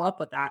got to follow up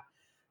with that.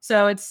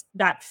 So it's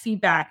that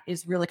feedback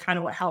is really kind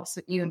of what helps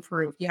you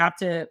improve. You have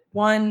to,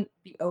 one,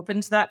 be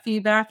open to that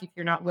feedback. If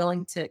you're not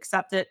willing to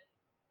accept it,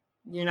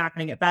 you're not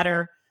going to get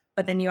better.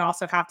 But then you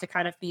also have to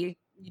kind of you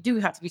do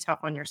have to be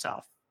tough on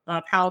yourself.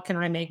 How can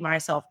I make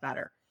myself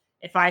better?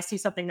 If I see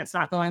something that's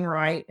not going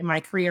right in my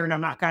career and I'm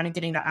not kind of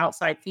getting the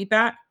outside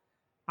feedback,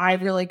 I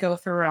really go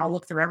through and I'll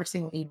look through every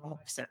single email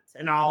I've sent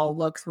and I'll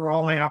look through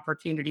all my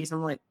opportunities.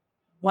 I'm like,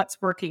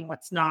 what's working,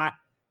 what's not?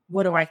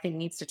 What do I think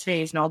needs to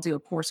change? And I'll do a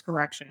course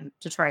correction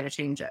to try to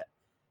change it.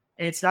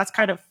 That's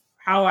kind of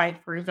how I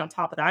improved. On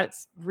top of that,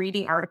 it's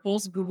reading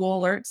articles,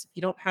 Google alerts. If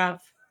you don't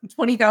have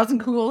 20,000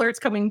 Google alerts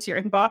coming to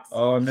your inbox.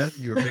 Oh, and then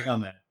you were big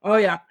on that. Oh,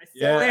 yeah.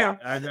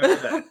 I know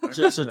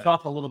that. So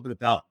talk a little bit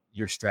about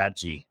your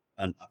strategy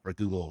for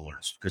Google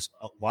alerts, because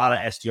a lot of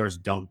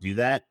SDRs don't do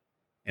that.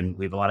 And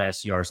we have a lot of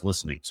SDRs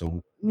listening.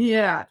 So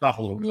yeah, talk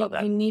a little bit about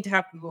that. You need to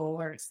have Google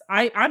alerts.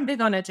 I'm big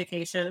on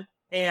education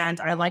and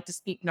I like to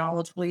speak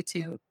knowledgeably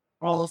to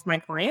all of my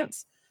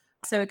clients.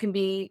 So it can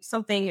be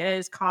something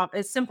as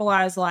simple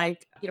as,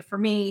 like, for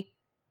me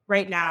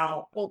right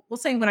now, we'll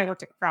say when I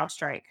worked at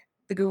CrowdStrike,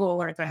 the Google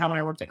alerts I had when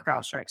I worked at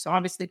CrowdStrike. So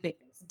obviously big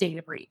things,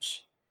 data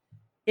breach,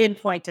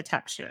 endpoint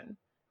detection,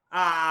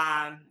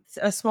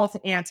 a small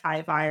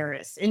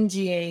antivirus,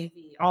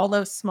 NGAV, all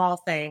those small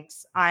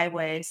things. I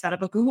would set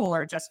up a Google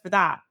alert just for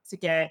that to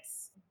get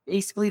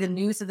basically the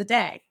news of the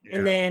day. Yeah.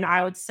 And then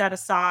I would set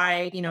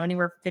aside,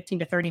 anywhere from 15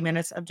 to 30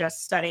 minutes of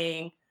just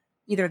studying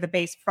either the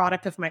base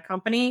product of my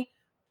company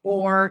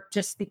or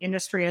just the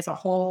industry as a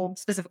whole,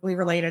 specifically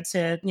related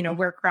to,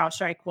 where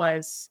CrowdStrike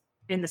was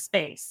in the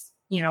space.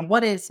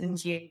 What is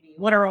NGAV?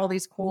 What are all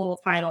these cool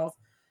titles?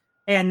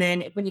 And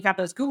then when you have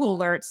those Google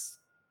alerts,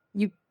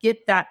 you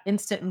get that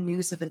instant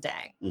news of the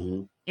day.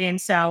 Mm-hmm.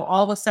 And so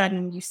all of a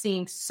sudden you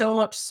seem so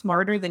much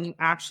smarter than you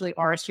actually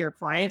are to your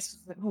clients.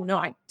 Like, oh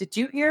no, did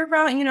you hear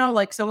about,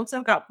 like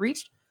so-and-so got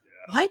breached?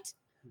 Yeah. What?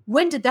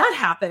 When did that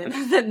happen?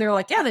 And they're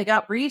like, yeah, they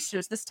got breached.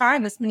 There's this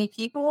time, this many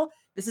people.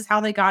 This is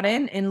how they got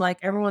in. And like,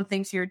 everyone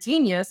thinks you're a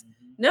genius.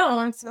 Mm-hmm. No,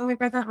 I'm so I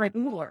read that right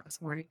Google alert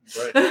this morning.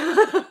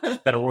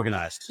 Right. Better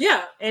organized.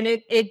 Yeah. And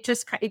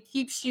it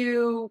keeps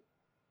you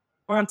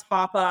on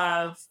top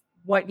of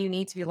what you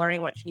need to be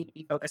learning, what you need to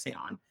be focusing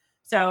on.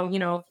 So,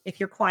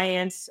 if your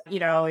clients,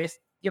 if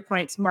your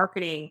client's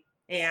marketing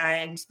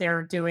and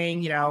they're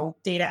doing,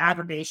 data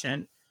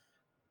aggregation,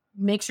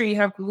 make sure you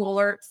have Google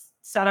alerts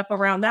set up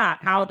around that.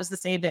 How does the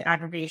same data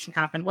aggregation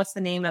happen? What's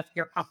the name of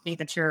your company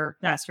that's your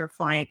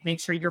client?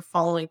 Make sure you're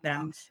following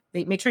them.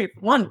 Make sure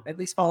you're at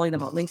least following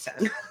them on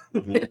LinkedIn.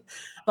 Mm-hmm.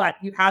 But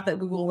you have that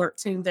Google alert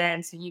tuned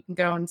in so you can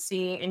go and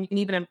see, and you can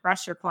even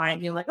impress your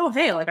client. You're like, oh,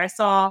 hey, like I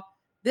saw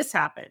this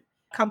happen.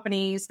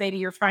 Companies, maybe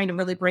you're trying to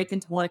really break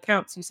into one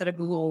account, so you set a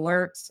Google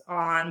alerts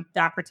on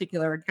that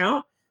particular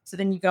account. So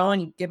then you go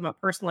and you give them a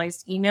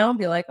personalized email and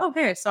be like, oh,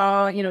 hey, I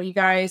saw, you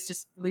guys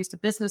just released a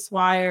business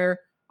wire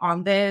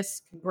on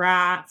this,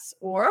 congrats.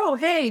 Or, oh,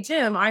 hey,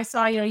 Jim, I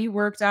saw, you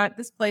worked at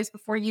this place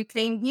before you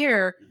came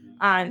here.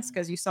 And it's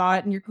because you saw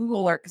it in your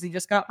Google alert because you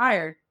just got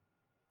hired.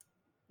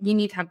 You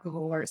need to have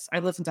Google alerts. I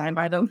live and die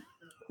by them.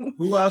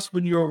 Who else,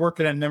 when you were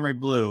working at Memory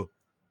Blue,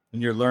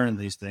 when you're learning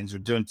these things or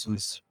doing some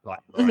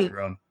on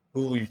your own,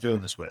 who were you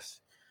doing this with?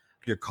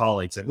 Your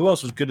colleagues. And who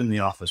else was good in the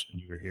office when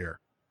you were here?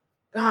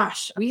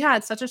 Gosh, we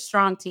had such a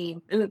strong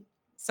team.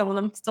 Some of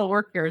them still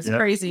work here. It's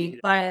crazy.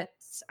 But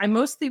I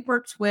mostly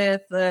worked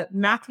with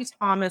Matthew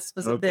Thomas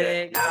was a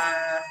big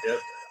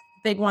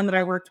one that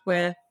I worked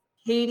with.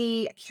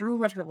 Katie, I can't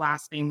remember what her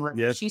last name was.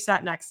 Yep. She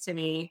sat next to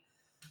me.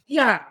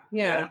 Yeah.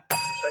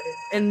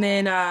 And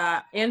then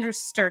Andrew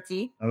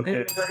Sturkey.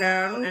 Okay.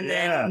 And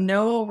then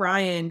Noah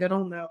Ryan. Good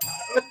old Noah.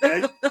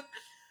 Okay.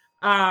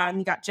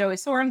 You got Joey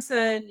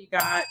Sorensen. You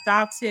got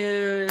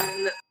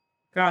Datu.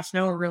 Gosh,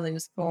 Noah really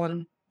was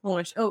pulling.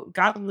 Oh,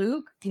 got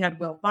Luke. You had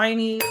Will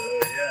Viney.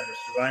 Oh, yeah,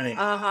 Mr. Viney.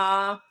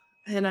 Uh-huh.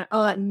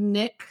 And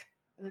Nick,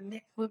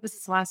 what was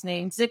his last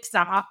name?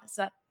 Zigzag.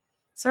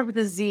 Start with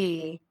a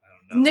Z. I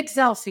don't know. Nick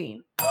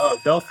Zelfine. Oh,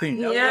 Delphine.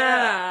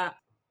 Yeah.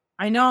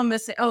 I know I'm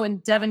missing. Oh,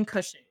 and Devin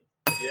Cushing.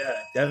 Yeah,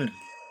 Devin.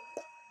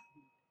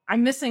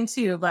 I'm missing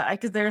two, but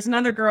because there's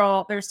another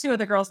girl. There's two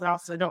other girls that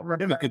also don't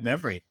remember. You have a good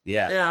memory.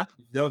 Yeah.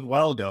 That was a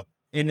while ago.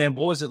 And then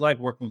what was it like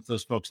working with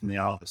those folks in the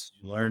office?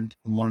 You learned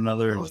from one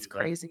another? Oh, it's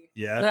crazy.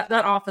 Yeah.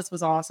 That office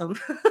was awesome.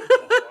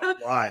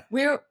 Why?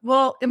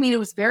 It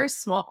was very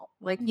small.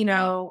 Like,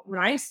 when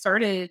I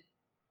started,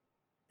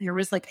 there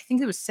was I think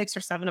there was 6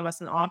 or 7 of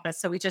us in the office.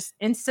 So we just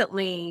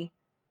instantly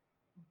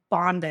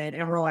bonded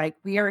and we're like,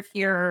 we are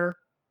here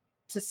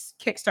to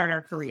kickstart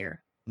our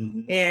career.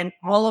 Mm-hmm. And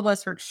all of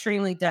us are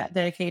extremely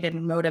dedicated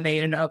and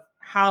motivated of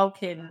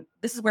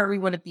this is where we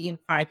want to be in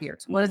 5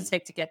 years. What does it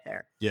take to get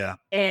there? Yeah.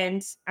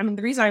 And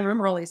the reason I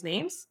remember all these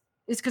names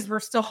is because we're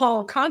still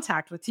all in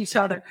contact with each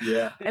other.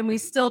 Yeah. And we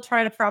still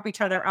try to prop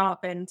each other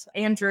up. And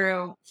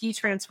Andrew, he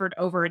transferred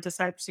over into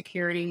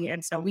cybersecurity.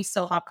 And so we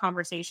still have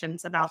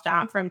conversations about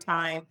that from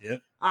time.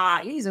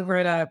 Yeah. He's over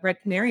at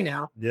Red Canary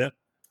now. Yeah.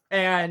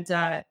 And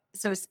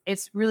so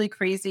it's really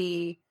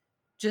crazy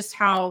just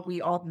how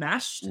we all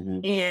meshed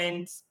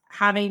and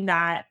having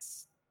that,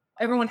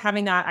 everyone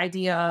having that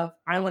idea of,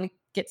 I want to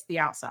get to the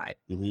outside.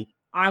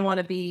 I want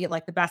to be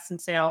like the best in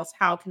sales.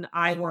 How can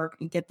I work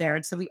and get there?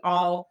 And so we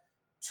all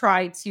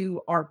try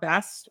to our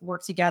best,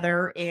 work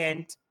together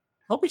and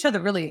help each other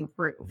really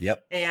improve.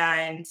 Yep.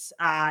 And,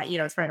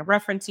 try to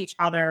reference each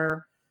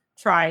other,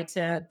 try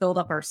to build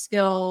up our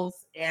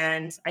skills.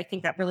 And I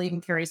think that really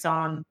even carries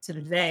on to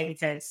today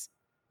because,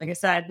 like I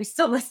said, we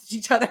still message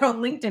each other on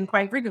LinkedIn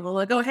quite frequently.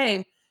 Like, oh,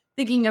 hey,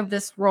 thinking of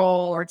this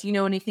role, or do you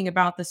know anything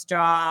about this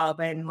job?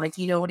 And like,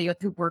 do you know anybody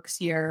who works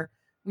here?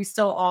 We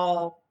still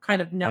all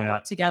kind of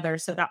network together.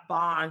 So that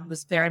bond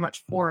was very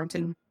much formed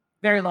and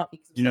very lucky.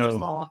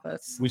 Small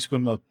office. We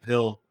swim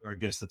uphill, or I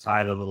guess the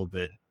tide a little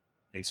bit.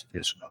 Makes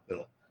it swim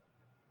uphill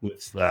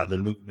with the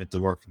movement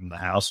to work from the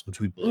house, which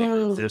we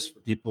believe exists for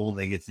people.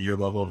 They get to your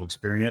level of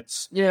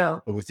experience. Yeah.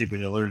 But we think when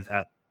you learn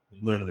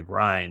the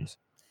grind,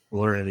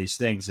 learning these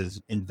things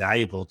is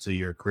invaluable to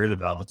your career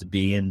development to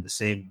be in the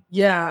same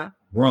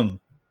room.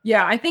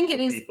 Yeah, I think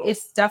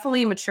it's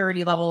definitely a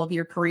maturity level of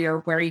your career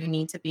where you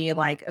need to be.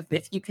 Like,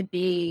 if you could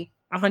be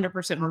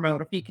 100%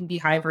 remote, if you can be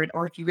hybrid,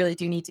 or if you really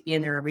do need to be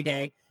in there every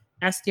day.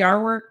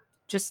 SDR work,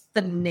 just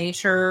the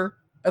nature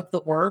of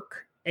the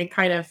work and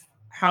kind of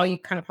how you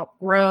kind of help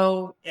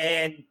grow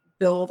and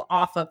build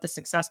off of the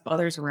success of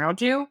others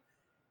around you.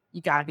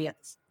 You got to be at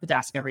the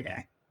desk every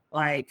day.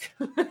 Like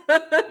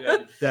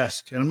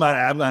desk. And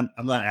I'm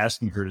not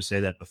asking her to say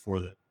that before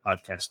the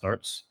podcast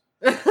starts.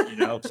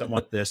 Because I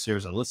want the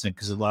SDRs to listen,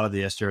 because a lot of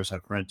the SDRs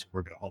have friends who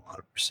work at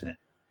 100%.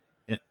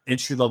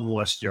 Entry level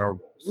SDR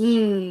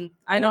roles.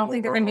 I don't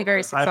think they're going to be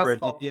very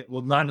successful.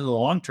 Well, not in the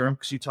long term,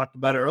 because you talked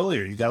about it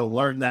earlier. You got to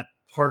learn that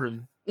part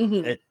of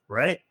it,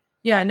 right?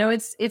 Yeah, no,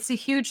 it's a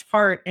huge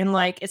part. And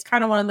like, it's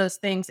kind of one of those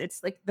things.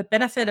 It's like the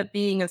benefit of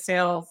being in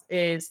sales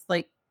is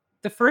like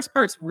the first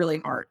part's really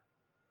hard.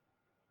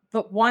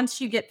 But once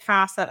you get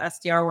past that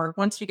SDR work,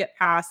 once you get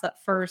past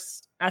that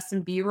first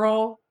SMB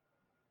role,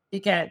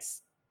 it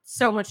gets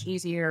so much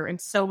easier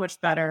and so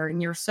much better.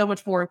 And you're so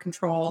much more in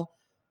control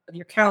of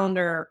your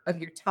calendar, of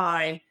your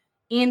time.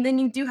 And then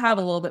you do have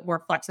a little bit more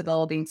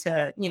flexibility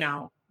to,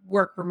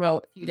 work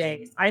remote a few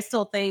days. I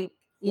still think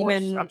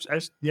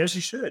yes,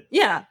 you should.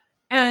 Yeah.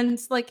 And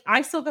like,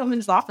 I still come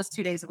into the office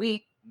 2 days a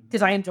week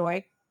because I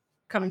enjoy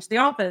coming to the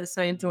office.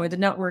 I enjoy the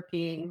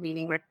networking,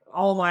 meeting with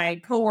all my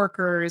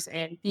coworkers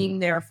and being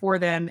there for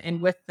them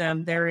and with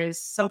them. There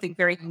is something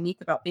very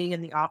unique about being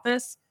in the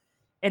office.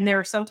 And there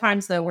are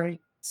sometimes though where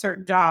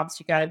certain jobs,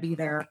 you got to be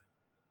there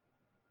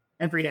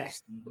every day,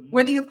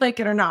 whether you like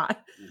it or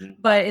not.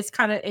 But it's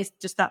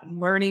just that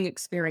learning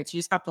experience. You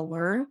just have to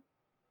learn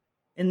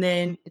and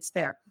then it's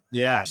there.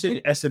 Yeah.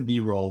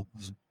 SMB role.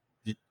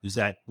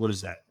 What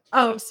is that?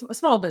 Oh, a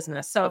small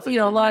business. So,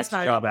 a lot of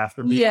times. Job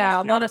after me.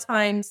 Yeah. A lot of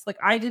times, like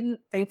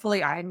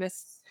thankfully,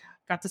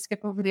 got to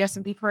skip over the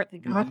SMB part.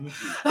 Thank God.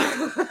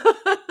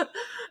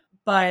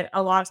 But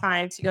a lot of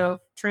times you go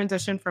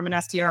transition from an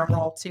SDR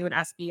role to an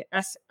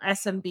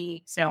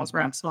SMB sales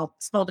rep,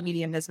 small to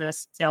medium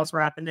business sales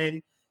rep. And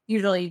then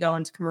usually you go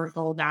into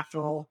commercial,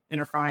 national,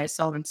 enterprise,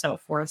 so on and so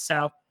forth.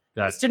 So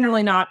it's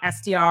generally not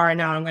SDR. And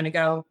now I'm going to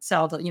go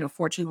sell to,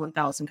 Fortune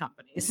 1000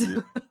 companies.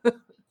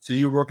 So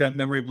you work at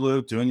Memory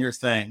Blue doing your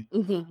thing.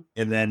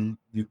 And then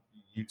you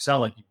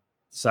sound like you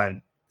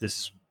decided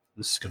this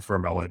is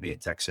confirmed. I want to be in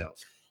tech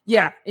sales.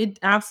 Yeah, it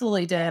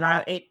absolutely did.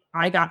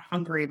 I got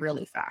hungry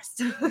really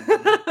fast.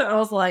 I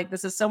was like,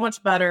 this is so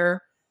much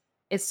better.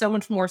 It's so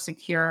much more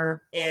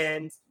secure.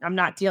 And I'm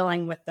not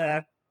dealing with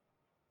the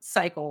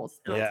cycles.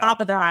 And on top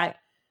of that,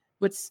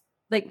 what's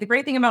like the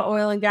great thing about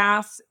oil and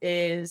gas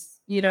is,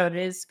 it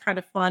is kind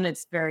of fun.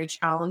 It's very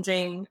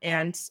challenging.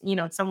 And,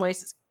 in some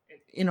ways,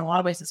 in a lot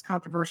of ways, it's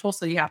controversial.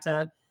 So you have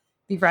to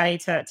be ready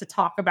to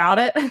talk about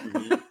it.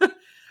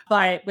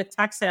 But with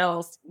tech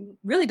sales,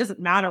 really doesn't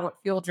matter what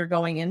field you're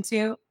going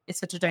into. It's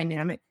such a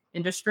dynamic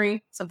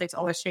industry. Something's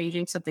always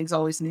changing. Something's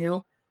always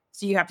new.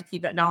 So you have to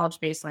keep that knowledge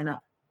baseline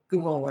up.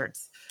 Google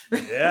alerts.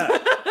 Yeah.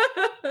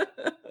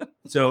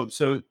 So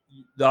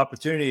the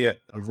opportunity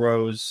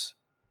arose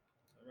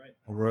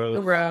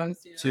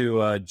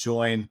to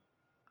join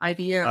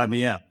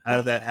IBM. How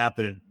did that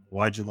happen?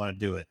 Why'd you want to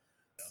do it?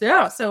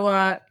 Yeah.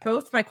 So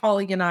both my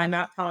colleague and I,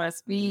 Matt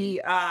Thomas, we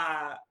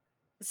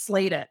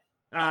slayed it.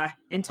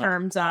 In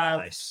terms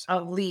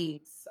of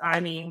leads. I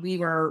mean, we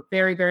were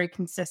very, very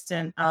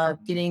consistent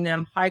of getting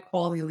them high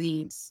quality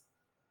leads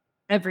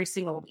every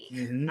single week.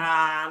 And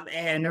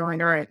they're like,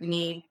 all right, we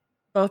need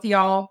both of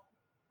y'all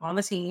on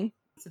the team.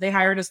 So they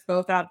hired us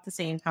both out at the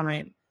same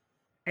time.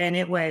 And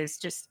it was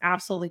just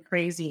absolutely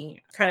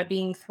crazy, kind of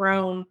being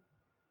thrown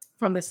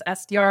from this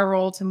SDR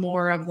role to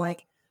more of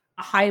like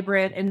a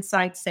hybrid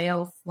inside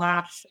sales /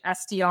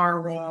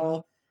 SDR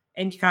role.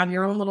 And you have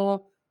your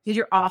own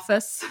your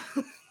office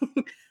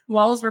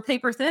walls were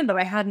paper thin, but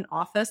I had an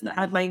office that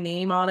had my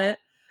name on it,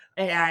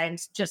 and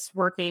just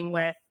working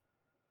with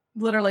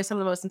literally some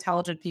of the most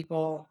intelligent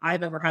people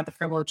I've ever had the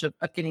privilege of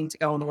getting to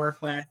go and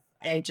work with.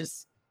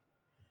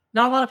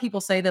 Not a lot of people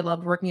say they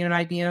loved working at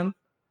IBM.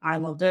 I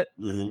loved it.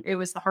 Mm-hmm. It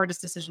was the hardest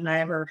decision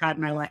I ever had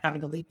in my life,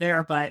 having to leave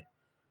there, but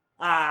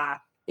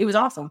it was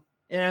awesome.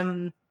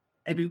 What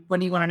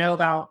do you want to know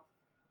about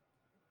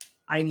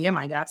IBM,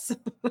 I guess?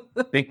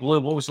 Big Blue,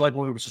 what was it like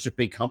when we were such a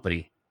big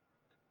company?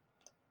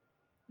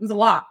 It was a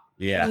lot.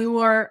 Yeah.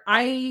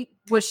 I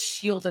was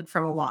shielded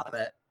from a lot of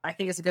it, I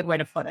think is a good way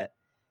to put it,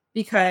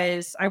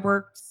 because I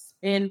worked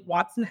in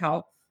Watson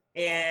Health,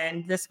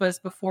 and this was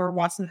before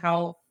Watson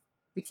Health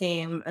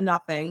became a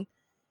nothing.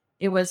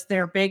 It was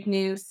their big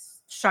new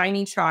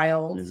shiny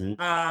child.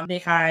 Mm-hmm. They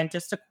had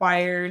just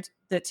acquired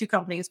the two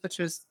companies, which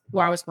was who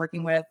I was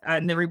working with,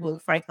 Memory Blue,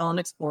 Fitel, and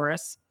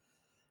Explorus.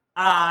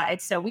 And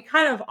so we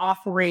kind of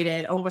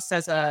operated almost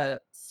as a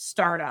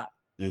startup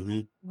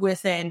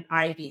within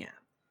IBM.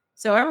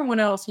 So everyone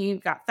else,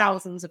 you've got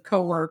thousands of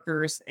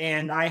coworkers,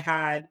 and I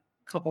had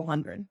a couple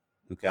hundred.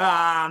 Okay.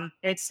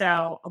 And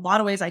so a lot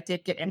of ways I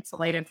did get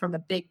insulated from the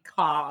big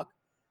cog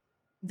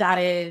that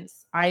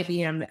is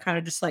IBM, that kind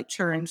of just like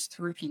churns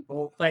through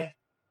people. Like,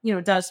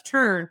 it does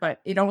churn,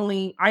 but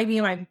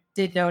IBM, I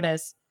did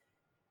notice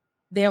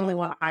they only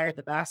want to hire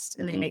the best,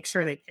 and they make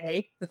sure they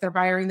pay that they're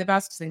hiring the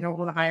best, because they don't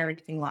want to hire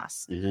anything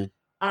less.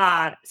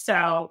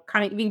 So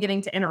kind of even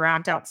getting to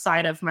interact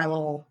outside of my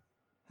little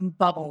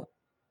bubble.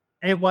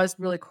 And it was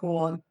really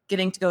cool, and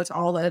getting to go to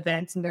all the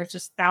events, and there's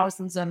just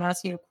thousands of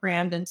us,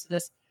 crammed into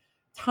this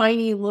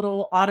tiny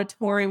little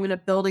auditorium in a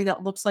building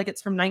that looks like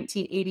it's from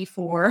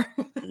 1984.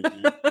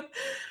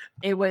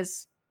 It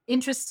was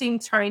interesting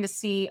trying to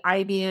see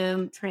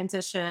IBM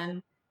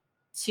transition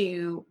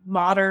to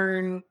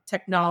modern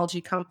technology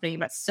company,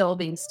 but still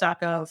being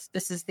stuck of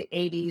this is the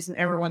 80s and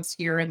everyone's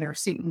here in their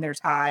suit and their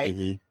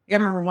tie. I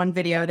remember one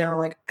video, they were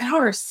like,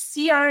 our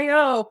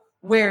CIO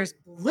wears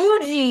blue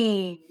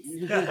jeans.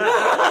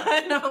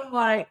 And I'm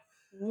like,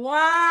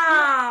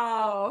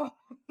 wow.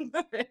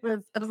 It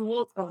was a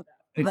little toned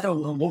down. So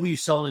what were you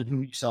selling, and who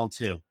were you selling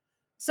to?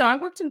 So I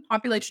worked in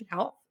population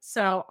health.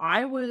 So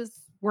I was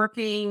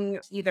working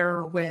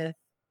either with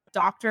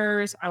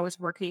doctors, I was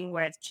working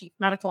with chief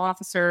medical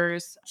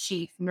officers,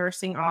 chief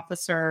nursing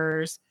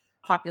officers,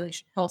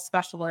 population health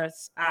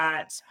specialists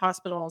at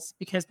hospitals,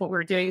 because what we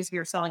were doing is we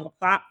were selling a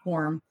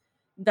platform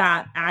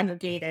that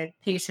aggregated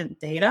patient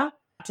data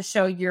to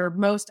show your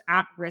most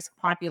at-risk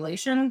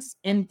populations,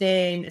 and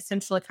then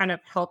essentially kind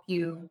of help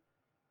you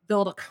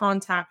build a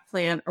contact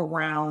plan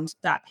around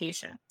that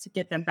patient to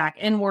get them back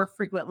in more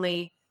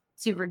frequently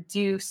to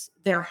reduce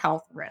their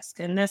health risk.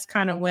 And this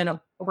kind of went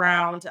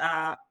around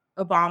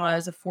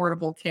Obama's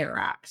Affordable Care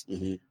Act,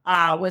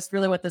 was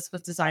really what this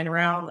was designed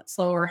around. Let's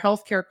lower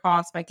healthcare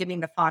costs by getting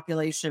the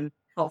population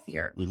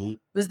healthier,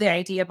 was the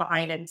idea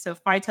behind it. And so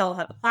Fitel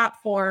had the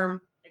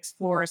platform,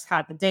 Explorus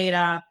had the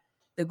data.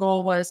 The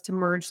goal was to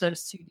merge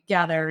those two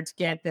together to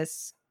get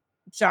this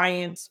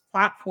giant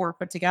platform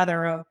put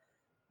together of,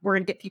 we're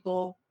going to get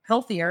people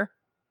healthier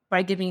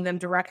by giving them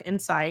direct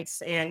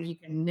insights, and you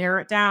can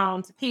narrow it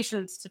down to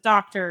patients, to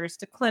doctors,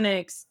 to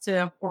clinics,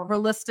 to or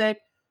holistic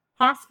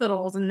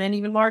hospitals, and then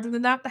even larger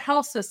than that, the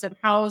health system.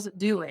 How is it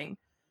doing?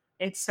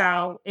 And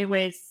so it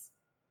was,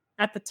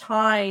 at the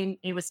time,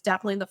 it was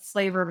definitely the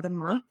flavor of the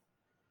month,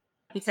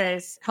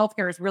 because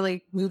healthcare has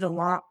really moved a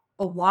lot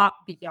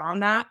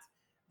beyond that.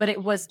 But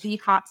it was the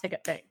hot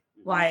ticket thing.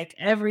 Like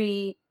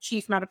every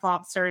chief medical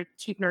officer,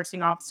 chief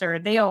nursing officer,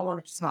 they all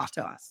wanted to talk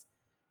to us.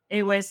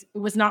 It was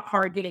not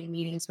hard getting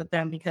meetings with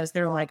them, because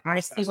they're like,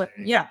 we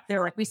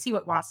see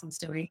what Watson's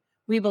doing.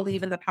 We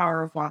believe in the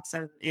power of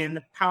Watson and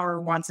the power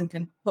Watson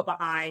can put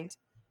behind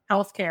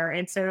healthcare.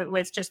 And so it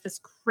was just this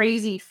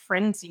crazy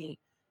frenzy,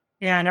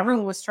 and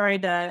everyone was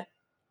I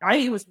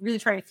was really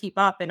trying to keep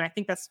up. And I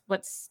think that's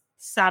what's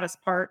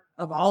saddest part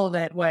of all of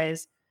it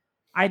was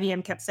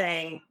IBM kept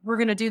saying, we're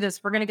going to do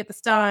this. We're going to get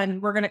this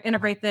done. We're going to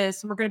integrate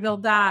this. We're going to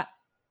build that.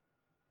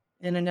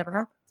 And it never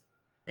happened.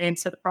 And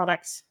so the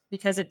product,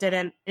 because it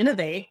didn't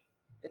innovate,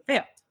 it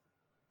failed.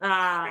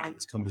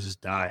 These companies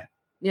just die.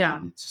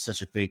 Yeah. It's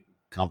such a big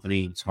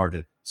company. It's hard.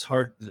 It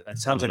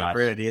sounds like a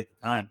great idea at the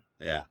time.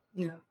 Yeah.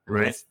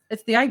 Right.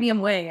 It's the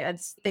IBM way.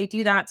 They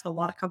do that to a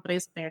lot of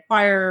companies that they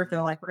acquire.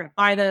 They're like, we're going to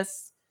buy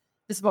this.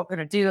 This is what we're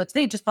going to do.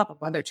 They just bought the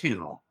Weather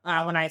Channel.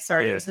 When I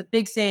started, it was a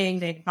big thing.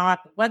 They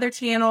bought the Weather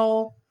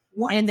Channel,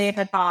 and they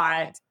had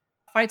bought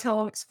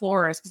Fitel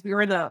Explorers, because we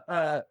were in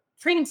the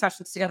training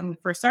sessions together when we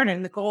first started.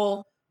 And the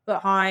goal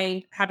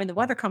behind having the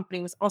weather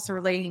company was also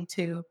relating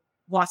to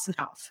Watson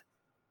Health.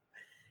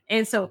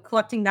 And so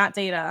collecting that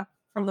data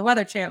from the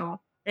Weather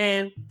Channel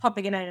and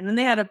pumping it in. And then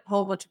they had a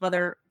whole bunch of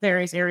other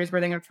various areas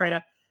where they're going to try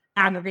to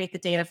aggregate the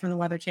data from the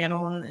Weather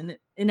Channel, and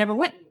it never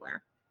went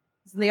anywhere.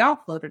 So they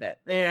offloaded it.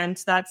 And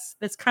that's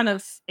kind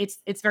of,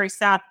 it's very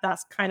sad.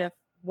 That's kind of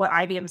what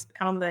IBM has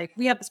become. Like,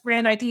 we have this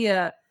grand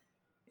idea,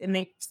 and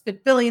they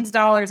spend billions of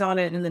dollars on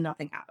it, and then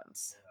nothing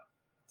happens.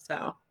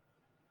 So.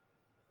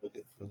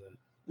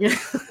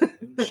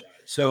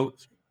 So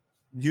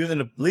you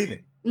ended up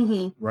leaving,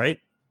 right?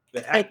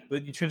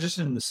 But you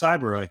transitioned into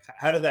cyber. Like,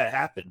 how did that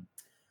happen?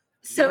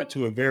 You went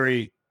to a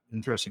very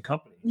interesting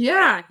company.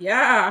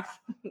 Yeah.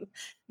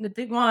 The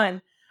big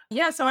one.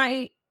 Yeah. So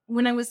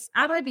when I was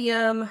at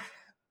IBM,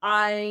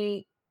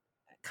 I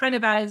kind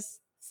of, as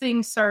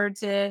things started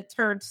to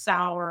turn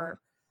sour,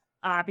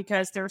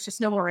 because there was just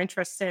no more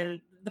interest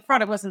in the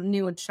product. Wasn't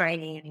new and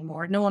shiny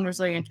anymore. No one was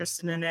really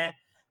interested in it.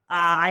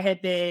 I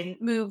had been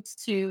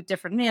moved to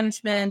different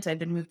management. I'd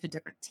been moved to a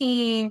different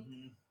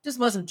team. Just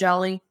wasn't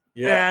jelly.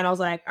 Yeah. And I was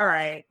like, all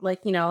right,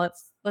 like,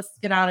 let's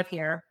get out of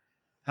here.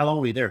 How long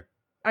were you there?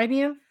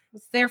 IBM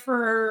was there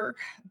for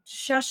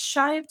just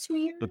shy of 2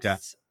 years. Okay.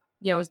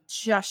 Yeah, it was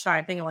just shy.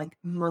 I think like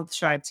a month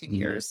shy of 2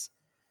 years.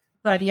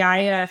 But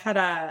yeah,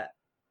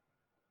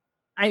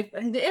 I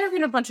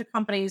interviewed a bunch of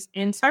companies,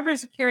 and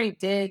cybersecurity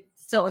did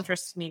still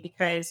interest me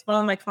because one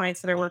of my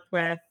clients that I worked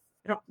with,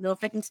 I don't know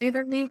if I can say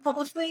their name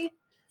publicly.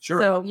 Sure.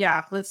 So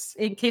yeah, let's,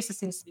 in case this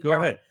seems to be go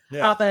ahead.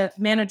 Yeah. The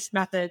Managed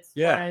Methods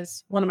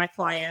was one of my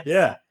clients.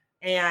 Yeah.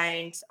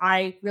 And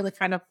I really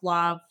kind of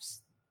loved,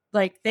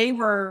 like, they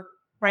were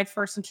my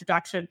first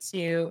introduction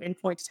to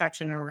endpoint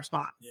detection and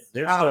response. Yeah.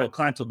 They're a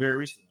client till very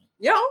recently.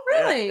 Yeah, oh,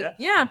 really?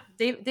 Yeah.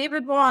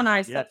 David Wall and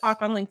I still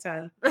talk on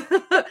LinkedIn.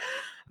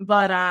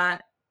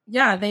 But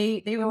yeah,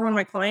 they were one of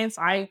my clients.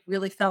 I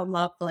really fell in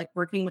love with, like,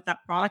 working with that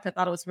product. I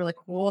thought it was really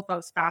cool. I thought it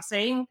was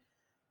fascinating.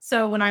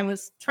 So when I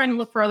was trying to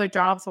look for other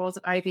jobs while I was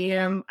at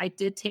IBM, I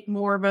did take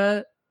more of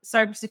a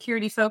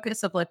cybersecurity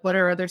focus of, like, what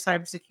are other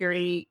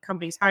cybersecurity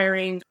companies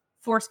hiring?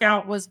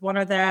 Forescout was one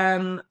of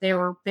them. They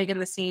were big in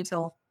the scene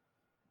till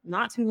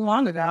not too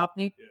long ago.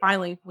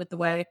 Finally, with the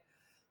way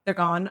they're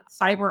gone.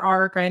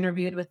 CyberArk, I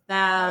interviewed with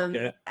them.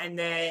 Okay. And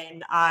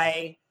then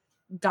I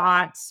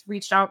got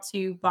reached out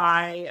to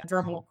by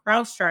drumroll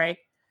CrowdStrike.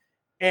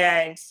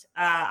 And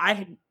I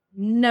had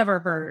never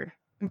heard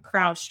of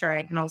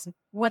CrowdStrike. And I was like,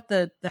 what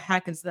the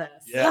heck is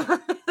this? Yeah.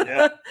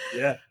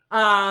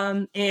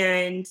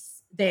 And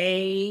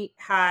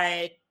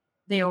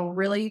they were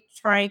really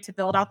trying to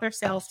build out their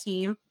sales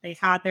team. They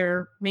had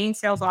their main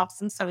sales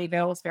office in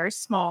Sunnyvale. It was very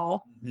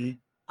small.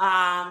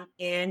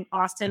 And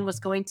Austin was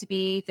going to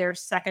be their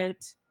second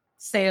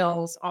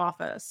sales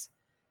office.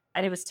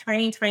 And it was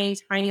tiny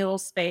little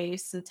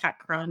space in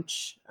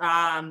TechCrunch.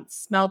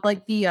 Smelled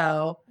like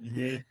VO.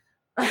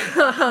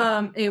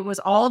 It was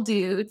all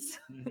dudes,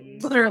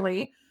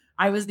 literally.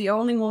 I was the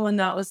only woman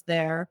that was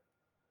there.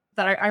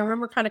 But I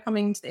remember kind of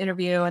coming to the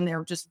interview, and they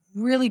were just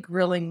really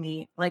grilling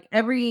me. Like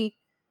every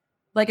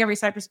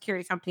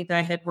cybersecurity company that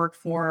I had worked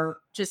for,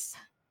 just,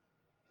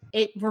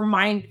 it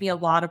reminded me a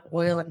lot of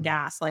oil and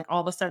gas. Like,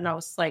 all of a sudden I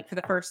was like,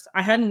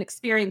 I hadn't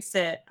experienced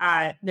it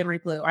at Memory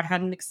Blue. I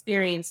hadn't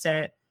experienced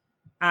it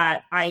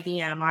at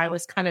IBM. I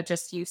was kind of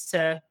just used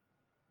to,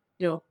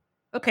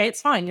 okay,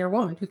 it's fine. You're a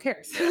woman. Who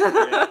cares?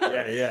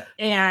 Yeah.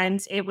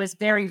 And it was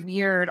very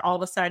weird. All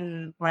of a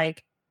sudden,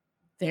 like,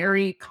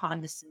 very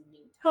condescending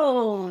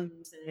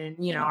tones. And,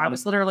 I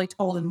was literally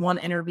told in one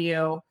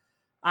interview,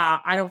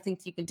 I don't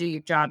think you can do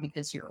your job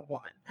because you're a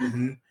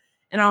woman.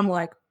 And I'm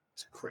like,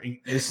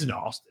 this is in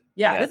Austin.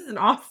 Yeah, this is in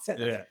Austin.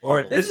 Yeah.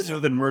 Or this is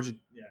with an emergent.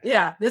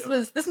 Yeah. This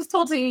was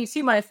told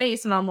to my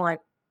face, and I'm like,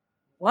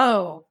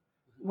 whoa,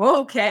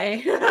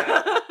 okay.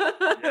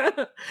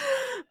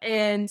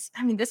 And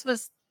I mean, this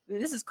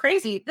is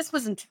crazy. This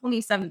was in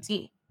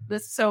 2017.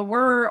 So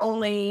we're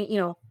only,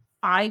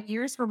 5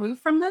 years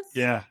removed from this.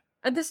 Yeah.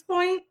 At this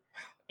point.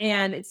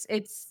 And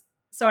it's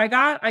so I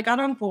got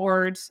on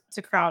board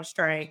to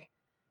CrowdStrike,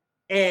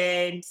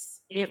 and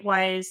it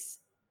was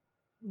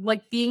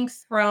like being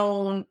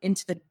thrown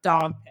into the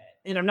dog pit.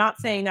 And I'm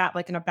not saying that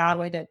like in a bad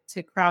way to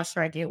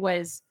CrowdStrike. It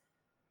was,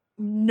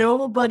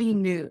 nobody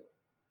knew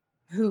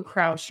who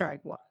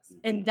CrowdStrike was.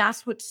 And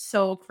that's what's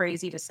so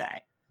crazy to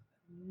say.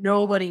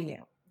 Nobody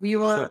knew. We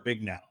were so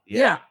big now.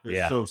 Yeah.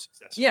 They're so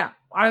successful. Yeah.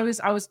 I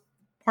was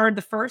part of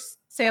the first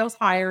sales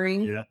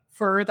hiring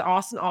for the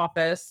Austin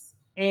office.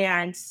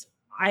 And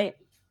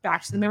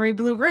back to the Memory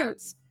Blue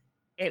roots,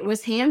 it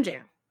was hand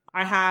jam.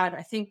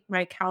 I think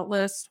my account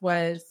list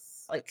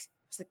was like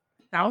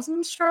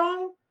 1,000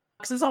 strong,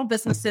 because it's all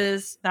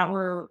businesses that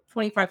were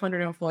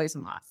 2,500 employees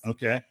and less.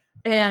 Okay.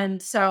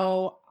 And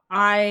so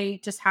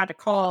I just had to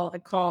call,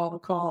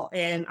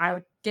 and I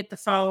would get the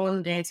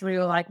phone, and somebody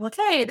would be like, well,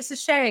 hey, this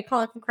is Shay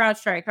calling from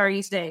CrowdStrike. How are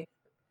you today?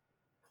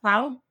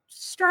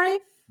 CrowdStrike?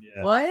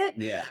 Yeah. What?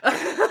 Yeah.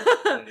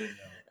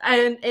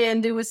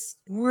 And it was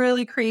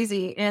really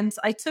crazy. And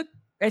I took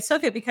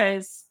it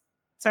because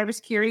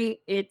cybersecurity,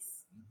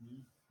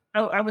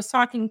 I was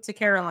talking to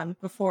Carolyn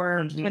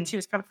before when she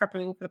was kind of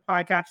prepping me for the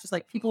podcast. She's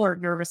like, people are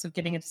nervous of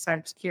getting into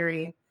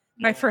cybersecurity.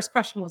 My first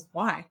question was,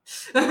 why?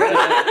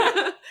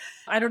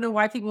 I don't know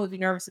why people would be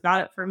nervous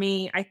about it. For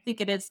me, I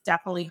think it is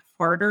definitely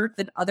harder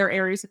than other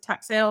areas of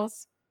tech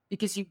sales,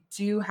 because you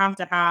do have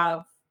to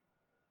have,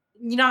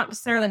 you not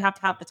necessarily have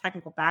to have the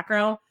technical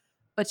background,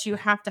 but you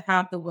have to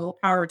have the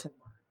willpower to learn.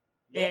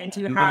 And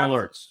to have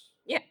alerts.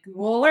 Yeah,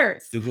 Google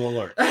Alerts. Google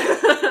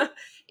Alerts.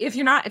 If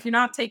you're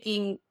not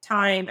taking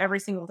time every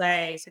single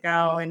day to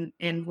go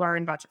and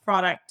learn about your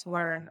product, to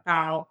learn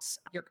about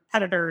your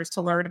competitors,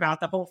 to learn about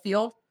the whole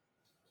field,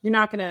 you're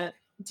not going to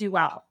do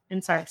well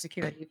in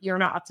cybersecurity if you're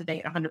not up to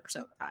date 100% of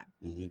the time.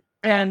 Mm-hmm.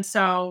 And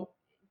so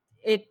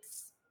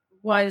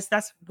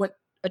that's what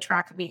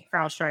attracted me to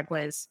CrowdStrike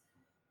was,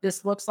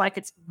 this looks like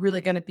it's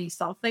really going to be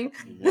something.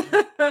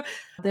 Mm-hmm.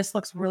 This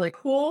looks really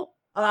cool.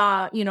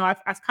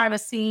 I've kind of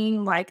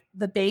seen like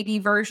the baby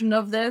version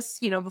of this,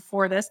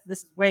 before this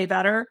is way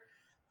better.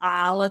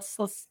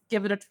 Let's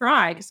give it a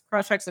try. Because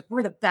CrowdStrike's like,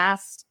 we're the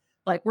best.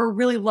 Like, we're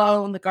really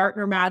low in the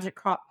Gartner Magic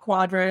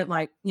Quadrant.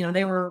 Like,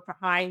 they were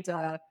behind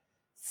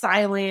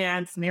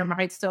Cylance, and they were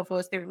behind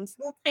Sophos. They were in this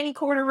little tiny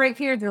corner right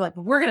here. They're like,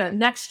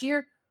 next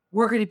year,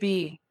 we're going to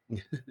be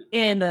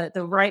in the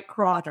right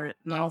quadrant.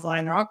 And I was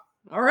like, oh,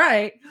 all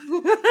right.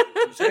 You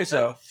say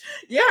so.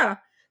 Yeah.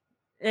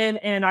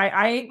 And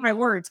I ate my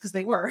words because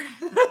they were.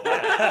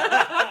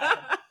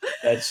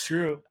 That's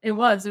true. It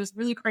was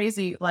really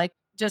crazy. Like,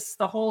 just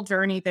the whole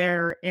journey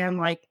there. And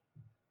like,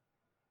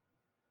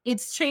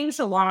 it's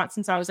changed a lot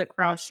since I was at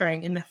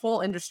CrowdStrike, and the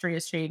whole industry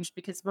has changed,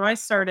 because when I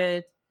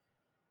started,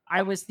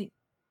 I was the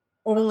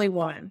only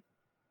one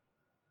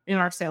in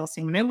our sales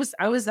team. And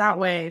I was that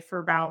way for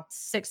about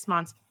 6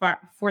 months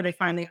before they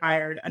finally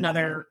hired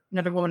another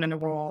woman in the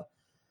role.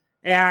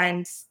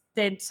 And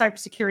then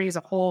cybersecurity as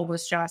a whole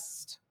was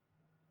just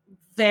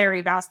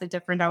very vastly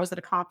different. I was at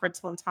a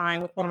conference one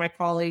time with one of my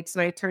colleagues,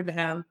 and I turned to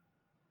him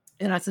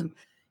and I said,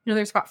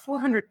 there's about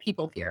 400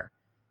 people here.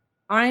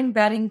 I'm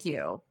betting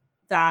you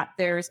that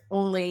there's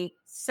only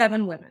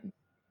 7 women,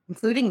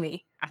 including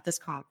me, at this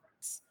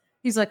conference.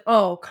 He's like,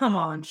 oh, come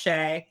on,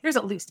 Shay. There's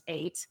at least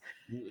 8.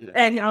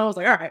 And I was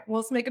like, all right,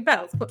 well, let's make a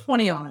bet. Let's put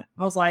 20 on it.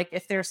 I was like,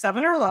 if there's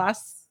 7 or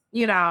less,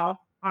 I'll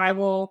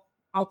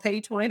pay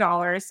you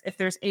 $20. If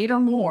there's 8 or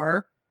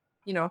more,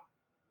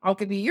 I'll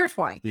give you your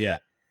 20. Yeah.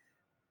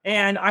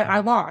 And I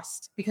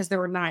lost because there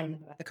were 9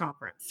 at the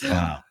conference.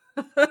 Wow.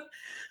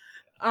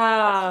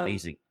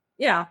 Amazing.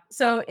 Yeah.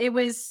 So it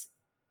was,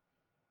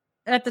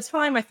 at the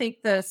time, I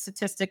think the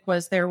statistic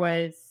was there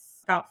was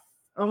about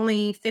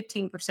only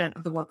 15%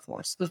 of the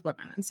workforce was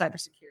women in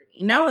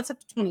cybersecurity. Now it's up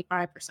to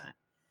 25%.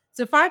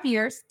 So 5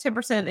 years,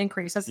 10%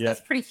 increase.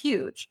 That's pretty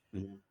huge.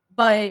 Mm-hmm.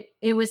 But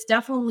it was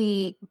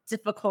definitely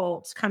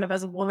difficult kind of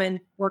as a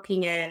woman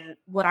working in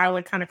what I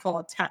would kind of call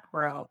a tech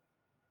bro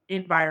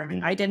environment.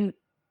 Mm-hmm. I didn't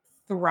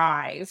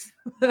thrive.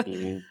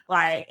 Mm-hmm.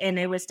 And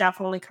it was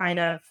definitely kind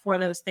of one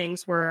of those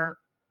things where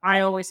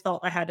I always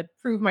felt I had to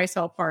prove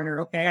myself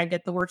harder. Okay, I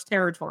get the worst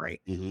territory.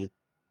 Mm-hmm.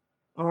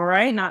 All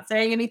right, not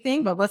saying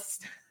anything, but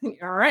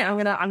all right,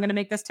 I'm gonna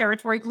make this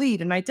territory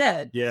bleed, and I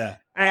did. Yeah.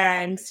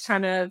 And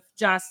kind of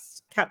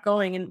just kept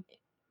going. And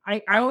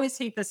I always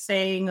hate the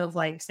saying of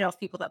like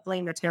salespeople that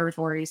blame their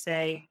territory,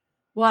 say,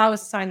 well, I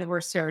was assigned the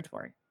worst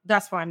territory.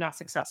 That's why I'm not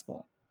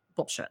successful.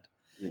 Bullshit.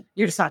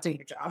 You're just not doing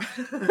your job.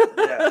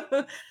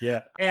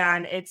 Yeah.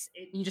 And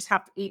you just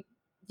have to eat.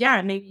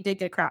 Yeah, maybe you did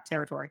get crap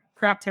territory.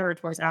 Crap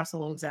territories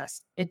absolutely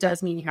exist. It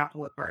does mean you have to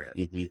work harder.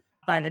 Mm-hmm.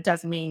 But it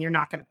doesn't mean you're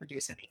not going to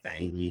produce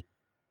anything. Mm-hmm.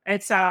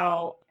 And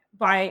so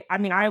I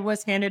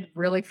was handed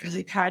really,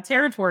 really bad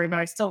territory, but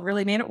I still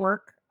really made it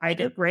work. I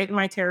did great in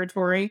my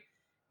territory.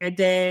 And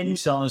then you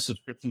selling a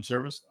subscription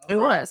service? It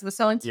was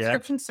selling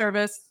subscription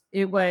service.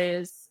 It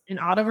was an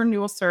auto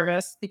renewal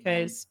service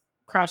because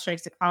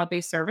CrowdStrike's a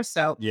cloud-based service.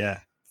 So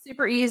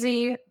super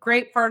easy.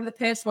 Great part of the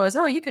pitch was,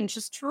 you can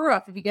just true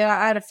up if you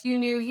add a few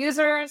new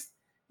users,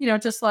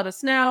 just let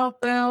us know.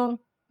 Boom,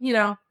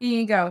 here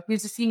you go.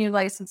 Here's a few new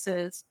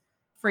licenses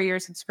for your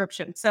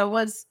subscription. So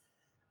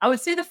I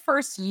would say the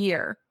first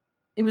year,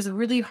 it was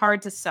really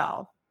hard to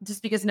sell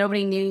just because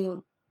nobody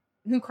knew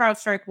who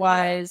CrowdStrike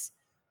was.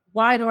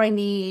 Why do I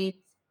need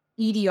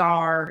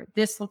EDR?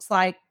 This looks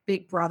like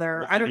Big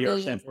Brother. I don't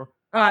really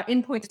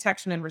endpoint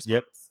detection and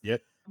response.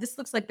 Yep. This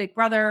looks like Big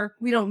Brother.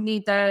 We don't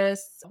need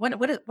this.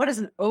 What is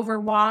an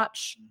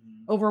Overwatch?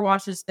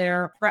 Overwatch is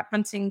their threat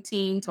hunting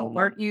team to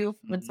alert you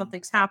when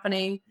something's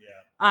happening.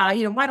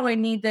 Yeah. Why do I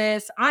need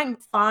this? I'm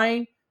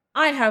fine.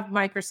 I have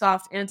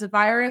Microsoft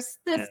antivirus.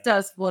 This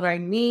does what I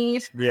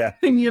need. Yeah.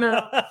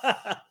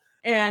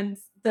 And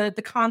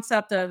the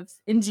concept of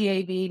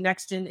NGAV,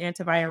 next gen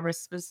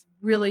antivirus, was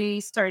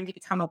really starting to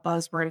become a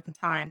buzzword at the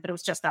time, but it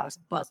was just that was a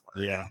buzzword.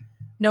 Yeah.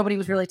 Nobody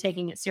was really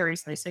taking it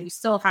seriously. So you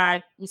still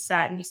had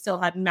ESET, and you still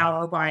had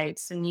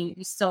Malwarebytes, and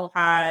you still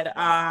had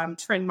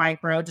Trend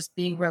Micro just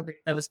being really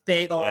those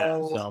big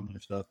old selling their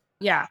stuff.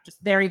 Yeah,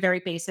 just very, very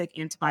basic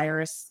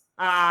antivirus.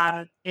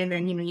 And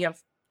then you have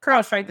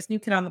CrowdStrike, this new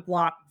kid on the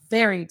block,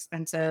 very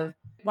expensive.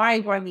 Why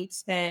do I need to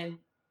spend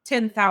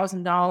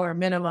 $10,000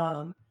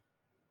 minimum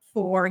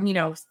for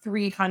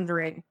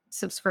 300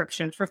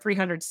 subscriptions for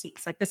 300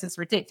 seats? Like, this is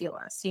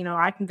ridiculous.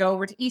 I can go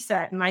over to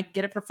ESET and I can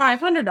get it for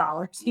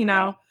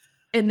 $500.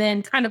 And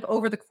then kind of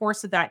over the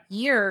course of that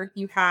year,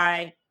 you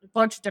had a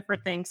bunch of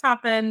different things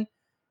happen.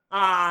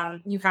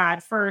 You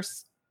had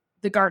first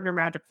the Gartner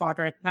Magic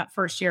Quadrant. That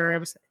first year, I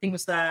think it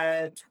was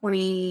the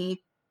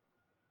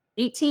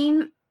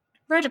 2018, I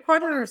Magic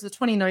Quadrant was the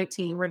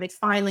 2019 where they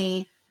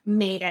finally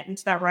made it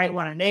into that right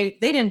one. And they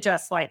didn't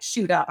just like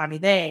shoot up. I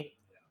mean, they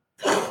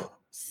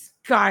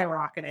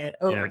skyrocketed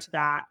over to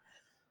that.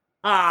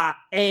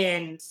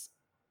 And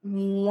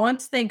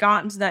once they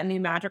got into that new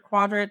Magic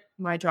Quadrant,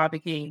 my job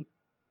became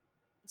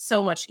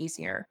so much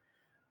easier.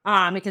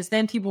 Because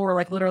then people were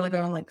like literally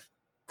going like,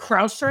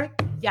 CrowdStrike?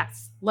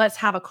 Yes, let's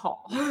have a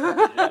call.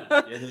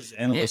 Those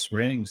analyst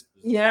ratings.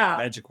 Yeah.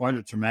 Magic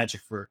Quadrants are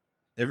magic for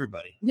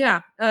everybody. Yeah.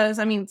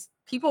 I mean,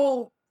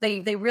 people, they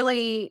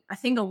really, I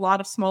think a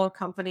lot of smaller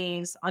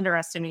companies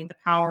underestimate the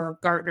power of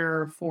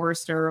Gartner,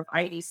 Forrester, of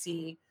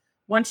IDC.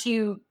 Once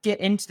you get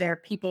into there,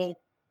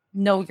 people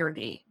know your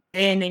name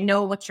and they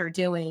know what you're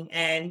doing.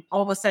 And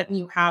all of a sudden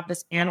you have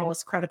this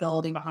analyst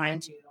credibility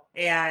behind you.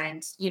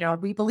 And,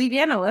 we believe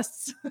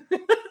analysts.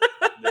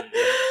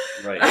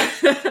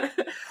 Right.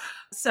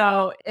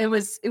 So it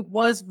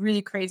was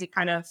really crazy,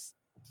 kind of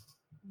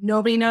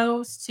nobody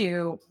knows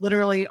to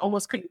literally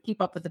almost couldn't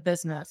keep up with the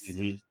business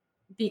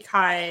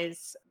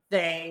because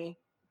they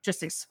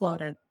just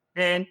exploded.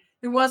 And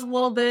there was a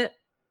little bit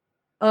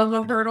of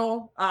a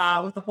hurdle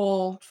with the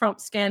whole Trump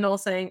scandal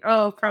saying,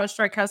 oh,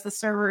 CrowdStrike has the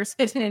servers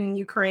hidden in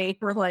Ukraine.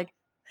 We're like,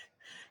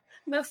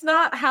 that's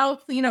not how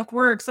cleanup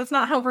works. That's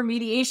not how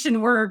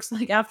remediation works.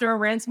 Like after a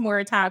ransomware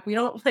attack, we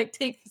don't like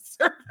take the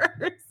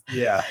servers.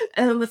 Yeah.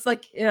 And it's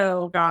like,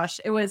 oh gosh,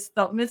 it was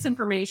the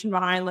misinformation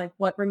behind like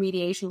what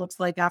remediation looks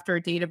like after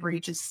a data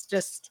breach is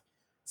just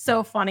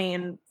so funny.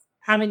 And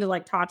having to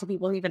like talk to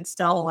people, even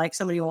still, like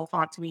somebody will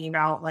talk to me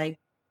about like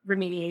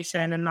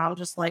remediation and I'm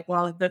just like,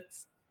 well,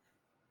 that's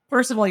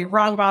first of all, you're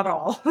wrong about it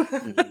all.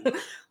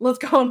 Let's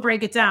go and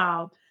break it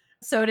down.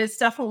 So it is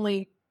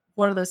definitely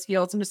one of those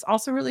fields. And it's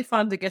also really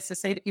fun to get to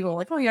say to people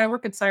like, oh yeah, I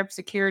work in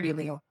cybersecurity,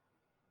 Leo.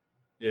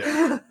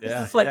 Yeah.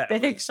 It's like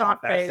big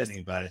shock face.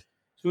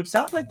 So it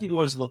sounds like it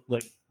was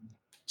like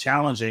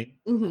challenging,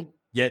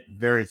 yet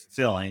very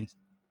fulfilling.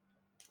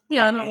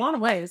 Yeah, in a lot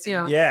of ways.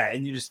 Yeah. Yeah,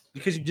 and you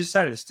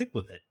decided to stick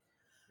with it,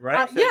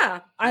 right?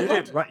 Yeah,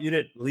 you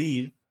didn't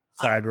leave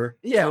cyber.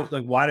 Yeah. So,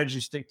 like, why did you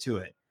stick to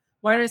it?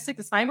 Why did I stick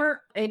to cyber?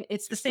 And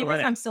it's the same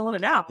reason I'm still in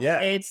it now. Yeah.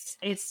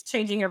 It's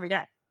changing every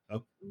day.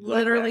 Oh,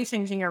 literally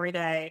changing every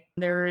day.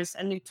 There's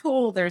a new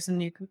tool. There's a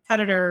new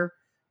competitor.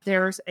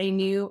 There's a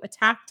new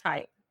attack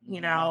type.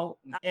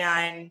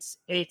 And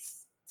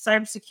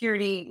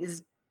cybersecurity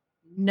is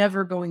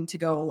never going to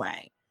go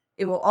away.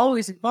 It will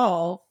always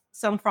evolve.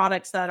 Some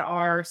products that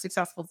are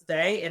successful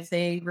today, if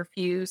they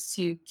refuse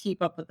to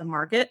keep up with the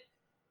market,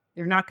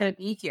 they're not going to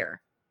be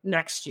here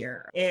next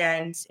year.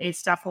 And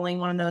it's definitely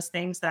one of those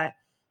things that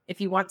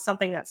if you want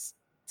something that's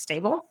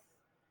stable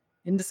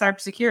into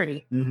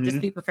cybersecurity,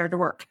 just be prepared to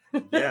work.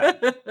 Yeah.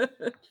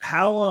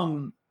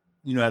 How,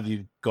 have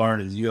you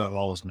garnered, you have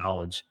all this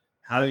knowledge.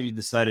 How have you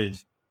decided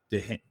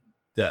to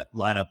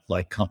line up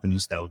like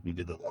companies that would be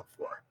good to work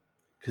for?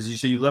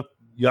 Because you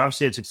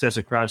obviously had success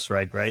at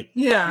CrowdStrike, right?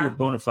 Yeah. You're a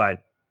bona fide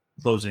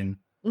closing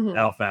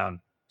outbound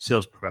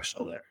sales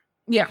professional there.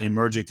 Yeah. An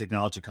emerging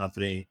technology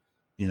company,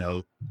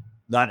 not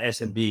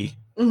SMB,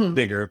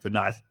 bigger, but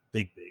not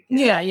big.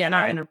 Yeah.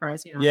 Not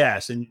enterprise. Yeah.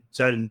 Yes. And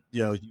so,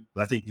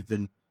 I think you've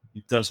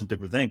done some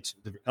different things,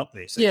 different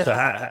companies. Yeah. So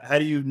how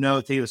do you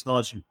take this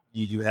knowledge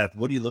you have?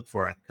 What do you look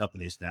for in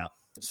companies now?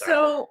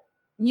 So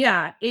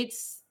yeah,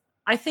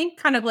 I think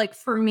kind of like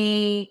for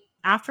me,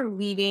 after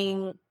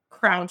leaving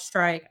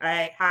CrowdStrike,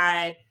 I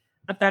had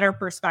a better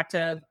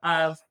perspective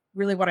of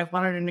really what I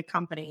wanted in a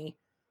company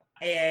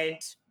and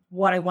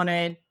what I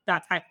wanted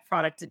that type of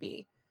product to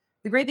be.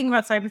 The great thing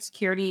about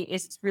cybersecurity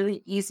is it's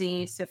really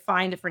easy to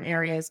find different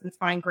areas and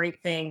find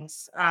great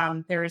things.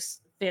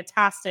 There's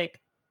fantastic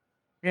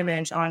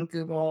image on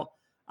Google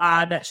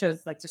that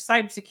shows like the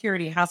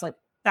cybersecurity has like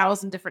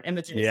 1,000 different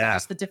images. Yeah.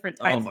 Just the different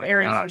types of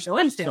areas you go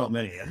into. So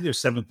many. I think there's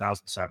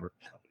 7,000 cyber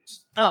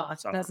companies. Oh,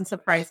 that doesn't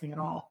surprise me at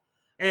all.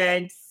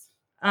 And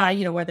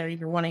whether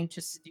you're wanting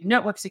just to do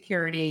network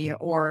security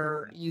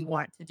or you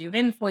want to do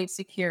endpoint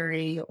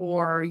security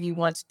or you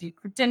want to do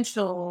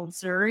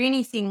credentials or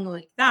anything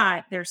like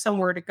that, there's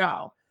somewhere to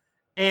go.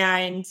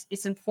 And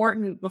it's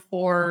important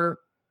before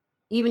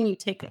even you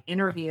take an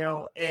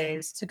interview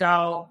is to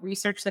go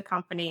research the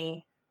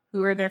company,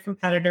 who are their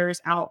competitors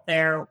out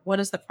there, what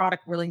does the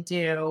product really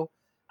do?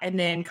 And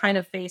then kind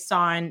of based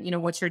on,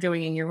 what you're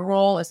doing in your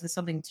role, is this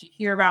something to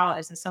hear about?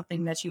 Is this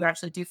something that you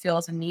actually do feel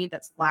is a need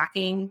that's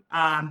lacking?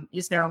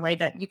 Is there a way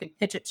that you can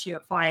pitch it to your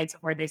clients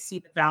where they see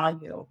the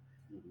value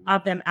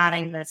of them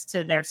adding this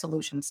to their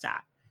solution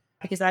stack?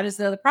 Because that is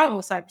the other problem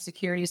with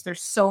cybersecurity is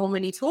there's so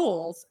many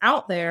tools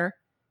out there.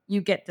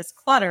 You get this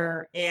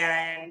clutter.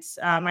 And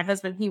my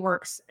husband, he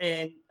works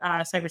in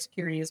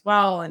cybersecurity as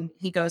well. And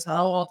he goes,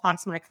 I'll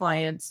talk to my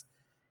clients.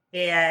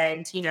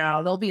 And,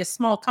 they'll be a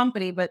small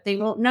company, but they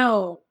won't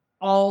know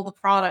all the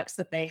products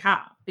that they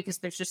have because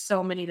there's just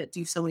so many that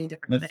do so many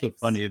different things. That's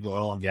so funny. The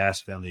oil and gas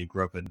family you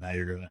grew up in, now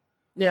you're going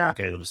to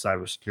okay, the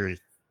cybersecurity.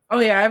 Oh,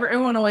 yeah.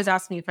 Everyone always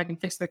asks me if I can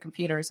fix their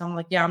computers. I'm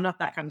like, yeah, I'm not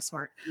that kind of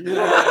smart.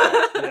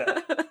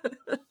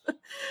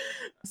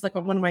 was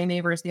like one of my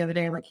neighbors the other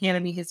day, like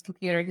handed me his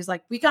computer. He's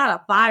like, we got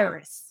a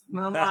virus. And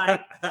I'm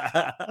like,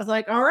 I was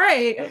like, all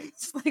right.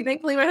 It's like,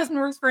 thankfully my husband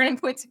works for an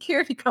endpoint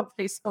security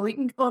company, so we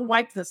can go and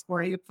wipe this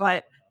for you.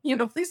 But,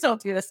 please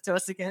don't do this to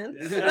us again.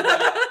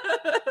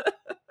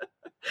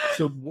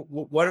 So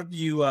what have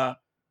you, if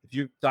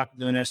you're talking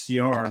to an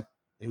SDR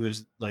who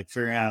was like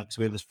figuring out, because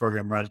we have this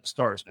program right at the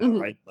stars now,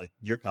 right? Like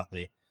your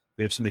company,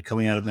 we have somebody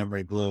coming out of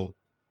Memory Blue.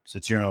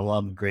 Since you're an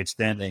alum in great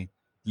standing,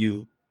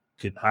 you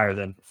could hire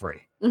them for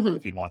free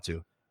if you want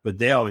to. But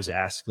they always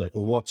ask, like,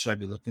 well, what should I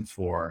be looking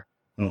for?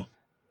 Well,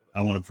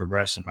 I want to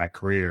progress in my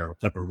career. What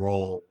type of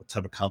role? What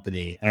type of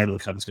company? I know the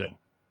company's going to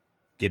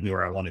get me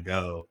where I want to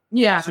go.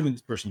 Yeah. Assuming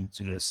this person's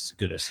a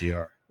good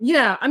SDR.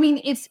 Yeah. I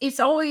mean, it's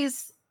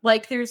always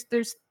like there's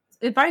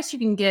advice you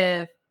can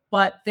give,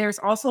 but there's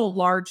also a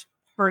large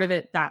part of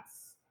it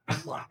that's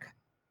luck.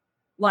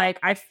 Like,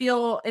 I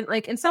feel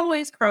like in some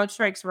ways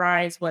CrowdStrike's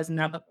rise was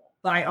inevitable,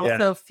 but I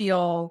also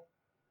feel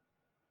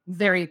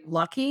very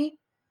lucky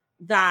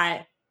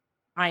that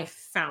I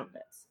found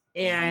it.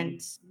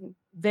 And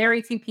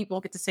very few people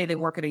get to say they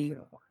work at a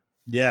unicorn.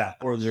 Yeah.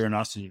 Or they're an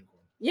awesome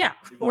unicorn. Yeah.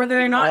 Or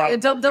they're not a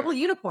double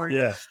unicorn.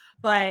 Yeah.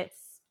 But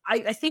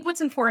I think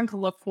what's important to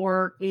look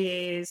for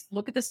is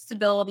look at the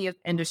stability of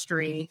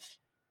industry.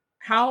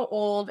 How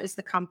old is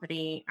the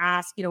company?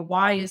 Ask,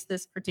 why is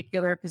this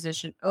particular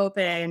position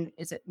open?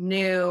 Is it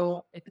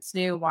new? If it's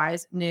new, why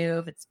is it new?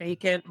 If it's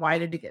vacant, why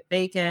did it get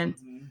vacant?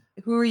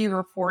 Who are you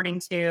reporting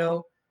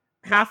to?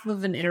 Half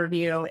of an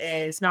interview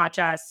is not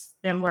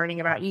just them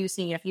learning about you,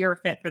 seeing if you're a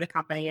fit for the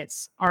company.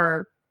 It's,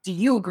 do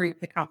you agree with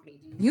the company?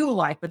 Do you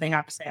like what they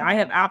have to say? I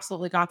have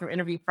absolutely gone through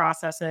interview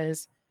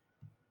processes,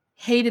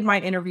 hated my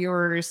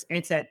interviewers,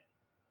 and said,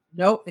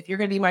 nope, if you're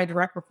going to be my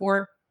direct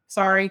report,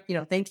 sorry,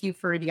 thank you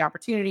for the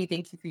opportunity.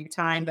 Thank you for your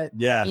time. But,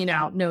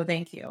 no,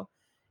 thank you.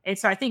 And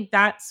so I think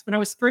that's when I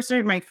was first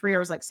starting my career, I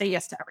was like, say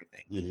yes to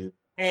everything.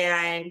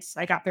 And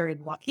I got very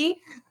lucky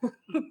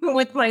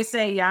with my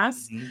say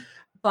yes.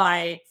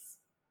 But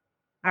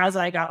as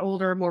I got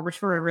older, more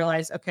mature, I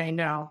realized, okay,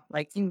 no,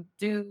 like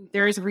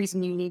there is a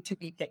reason you need to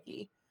be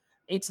picky.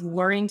 It's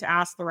learning to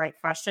ask the right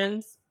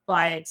questions,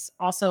 but it's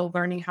also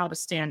learning how to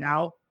stand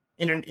out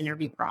in an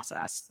interview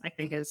process, I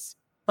think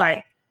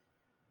but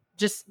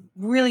just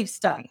really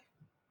study.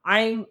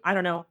 I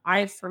don't know.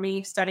 For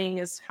me, studying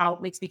is how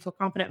it makes me feel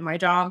confident in my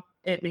job.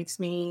 It makes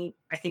me,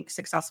 I think,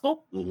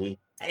 successful.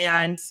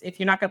 And if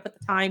you're not going to put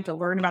the time to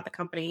learn about the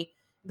company,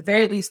 at the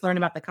very least, learn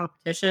about the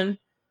competition,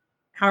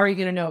 how are you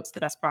going to know it's the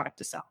best product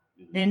to sell?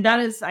 And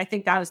I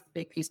think that is the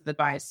big piece of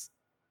advice.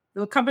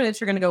 The company that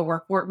you're going to go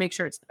work for, make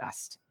sure it's the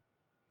best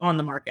on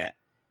the market.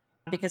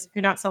 Because if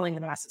you're not selling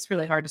the best, it's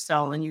really hard to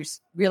sell, and you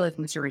realize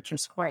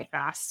maturation's quite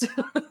fast.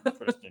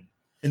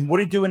 And what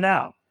are you doing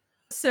now?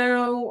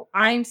 So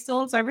I'm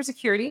still in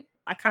cybersecurity.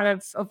 I kind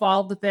of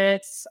evolved a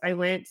bit.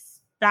 I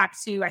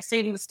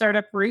stayed in the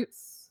startup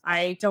roots.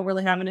 I don't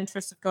really have an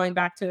interest of going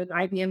back to an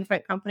IBM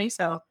type company.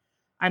 So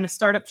I'm a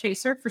startup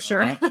chaser for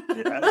sure.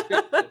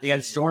 You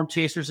got storm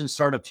chasers and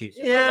startup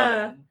chasers.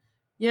 Yeah.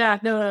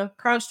 No,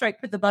 CrowdStrike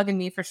put the bug in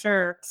me for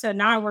sure. So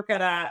now I work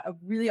at a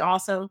really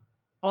awesome,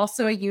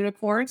 also a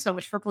unicorn, so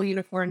much purple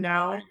unicorn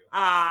now,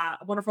 a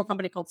wonderful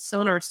company called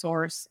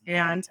SonarSource,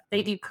 and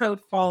they do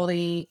code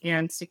quality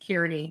and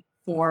security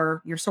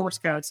for your source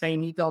code. So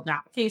you build an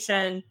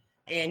application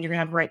and you're going to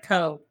have the right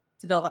code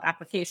to build an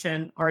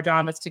application. Our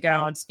job is to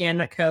go and scan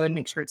that code,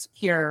 make sure it's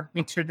secure,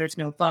 make sure there's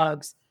no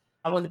bugs.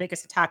 One of the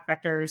biggest attack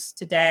vectors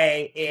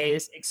today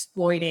is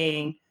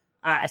exploiting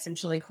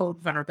essentially code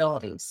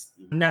vulnerabilities.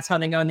 And that's how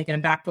they go and they get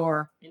a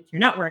backdoor into your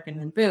network and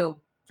then boom,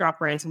 drop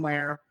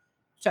ransomware,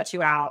 shut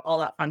you out, all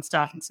that fun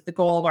stuff. And so the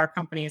goal of our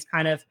company is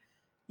kind of,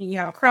 you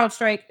have a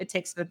CrowdStrike, it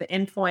takes it at the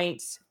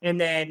endpoint. And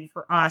then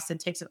for us, it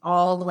takes it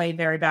all the way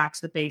very back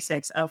to the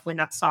basics of when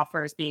that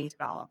software is being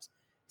developed.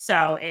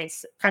 So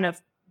it's kind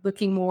of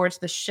looking more to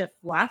the shift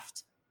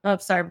left of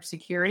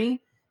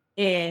cybersecurity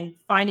and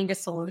finding a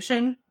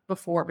solution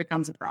before it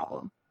becomes a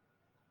problem.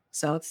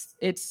 So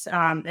it's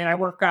and I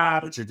work.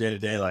 What's your day to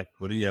day like?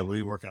 What do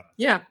you work on?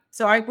 Yeah,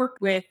 so I work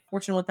with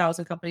Fortune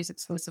 1000 companies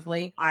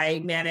exclusively.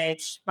 I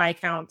manage my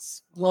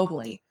accounts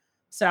globally.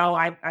 So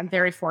I'm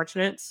very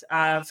fortunate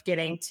of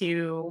getting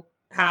to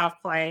have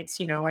clients.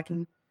 I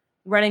can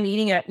run a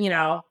meeting at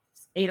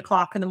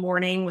 8:00 in the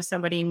morning with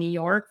somebody in New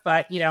York,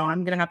 but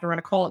I'm gonna have to run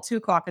a call at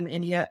 2:00 in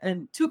India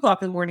and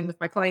 2:00 in the morning with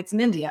my clients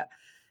in India.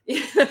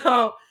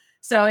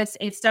 So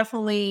it's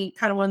definitely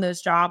kind of one of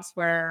those jobs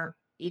where,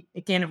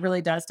 it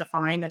really does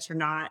define that you're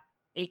not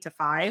 8 to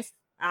 5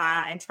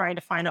 and trying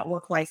to find out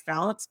work-life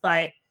balance.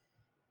 But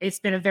it's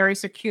been a very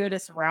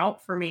circuitous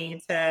route for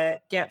me to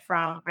get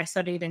from, I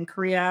studied in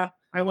Korea.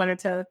 I wanted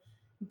to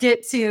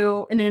get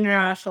to an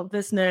international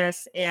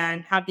business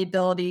and have the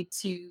ability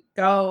to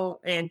go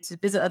and to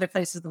visit other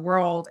places of the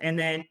world. And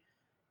then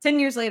 10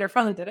 years later,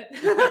 finally did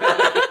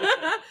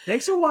it.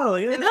 Takes a while.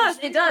 It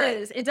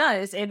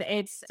does. And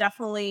it's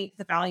definitely,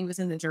 the value is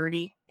in the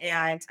journey.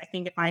 And I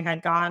think if I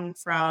had gone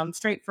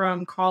straight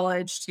from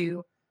college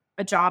to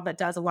a job that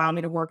does allow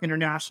me to work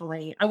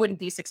internationally, I wouldn't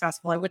be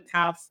successful. I wouldn't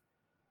have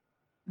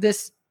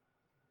this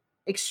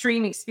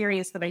extreme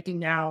experience that I do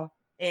now.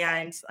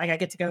 And like I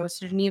get to go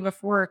to Geneva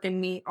for work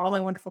and meet all my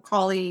wonderful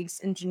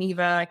colleagues in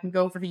Geneva. I can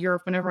go over to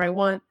Europe whenever I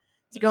want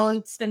to go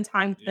and spend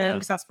time with them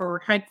because that's where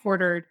we're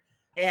headquartered.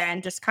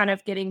 And just kind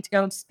of getting to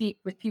go and speak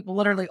with people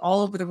literally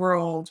all over the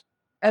world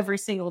every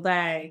single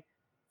day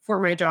for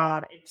my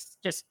job. It's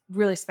just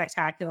really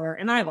spectacular.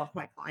 And I love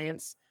my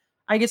clients.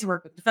 I get to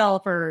work with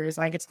developers.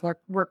 I get to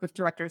work with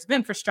directors of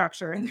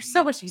infrastructure. And they're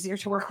so much easier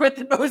to work with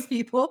than most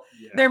people.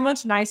 Yeah. They're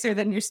much nicer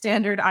than your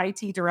standard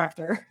IT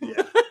director.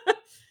 Yeah.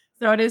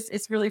 So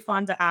it's really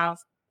fun to have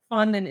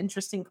fun and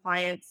interesting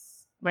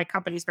clients. My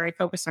company's very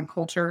focused on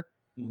culture.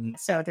 Mm-hmm.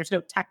 So there's no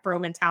tech bro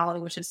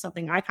mentality, which is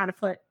something I kind of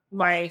put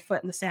my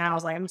foot in the sand. I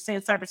was like, I'm staying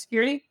in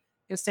cybersecurity.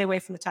 You'll stay away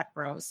from the tech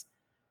bros.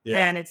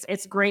 Yeah. And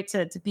it's great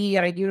to be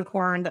at a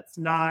unicorn that's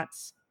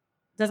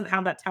doesn't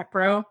have that tech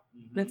bro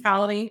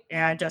mentality.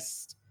 And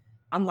just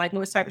unlike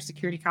most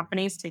cybersecurity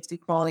companies, takes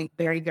equality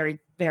very, very,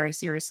 very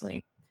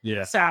seriously.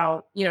 Yeah.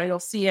 So, you'll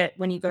see it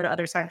when you go to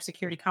other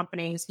cybersecurity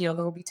companies, there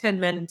will be 10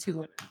 men and 2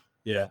 women.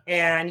 Yeah.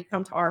 And you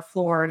come to our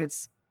floor and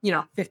it's,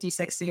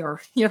 50-60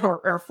 or,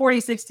 or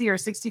 40-60 or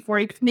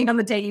 60-40, depending on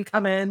the day you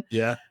come in.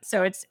 Yeah.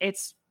 So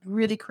it's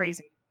really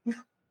crazy.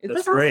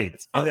 That's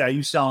great. Are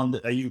you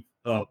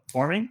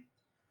forming?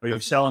 Are you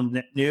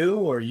selling new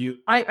or you?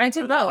 I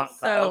do both.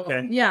 So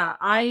okay. Yeah,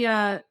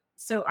 I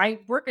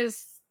work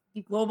as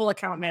the global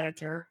account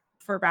manager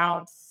for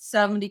about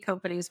 70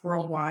 companies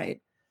worldwide.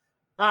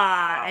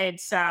 And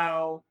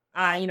so,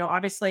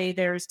 obviously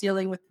there's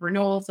dealing with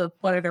renewals of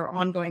what are their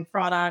ongoing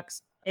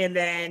products. And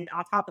then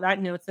on top of that,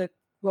 it's a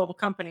global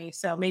company.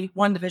 So maybe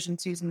one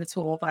division's using the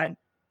tool, but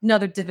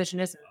another division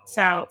isn't.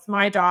 So it's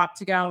my job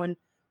to go and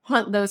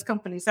hunt those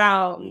companies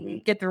out,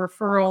 get the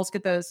referrals,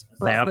 get those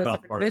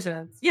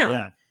divisions.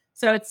 Yeah.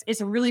 So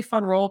it's a really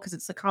fun role because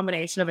it's a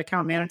combination of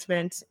account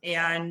management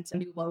and a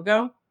new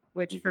logo,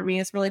 which for me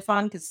is really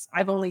fun because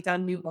I've only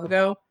done new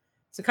logo.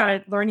 So kind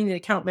of learning the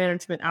account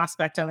management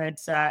aspect of it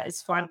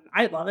is fun.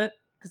 I love it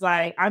because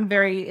I'm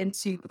very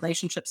into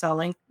relationship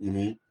selling.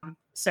 Mm-hmm.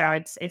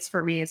 So it's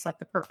for me, it's like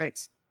the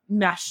perfect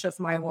mesh of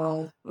my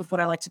world of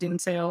what I like to do in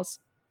sales.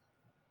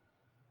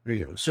 There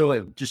you go.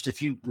 So just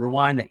if you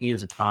rewind the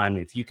hands of time,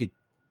 if you could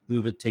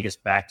take us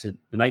back to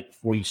the night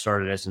before you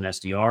started as an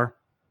SDR,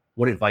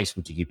 what advice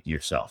would you give to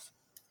yourself?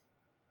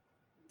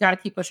 Got to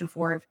keep pushing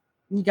forward.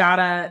 You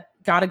gotta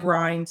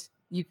grind.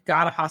 You've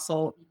got to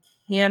hustle.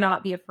 You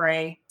cannot be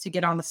afraid to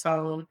get on the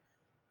phone,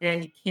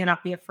 and you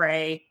cannot be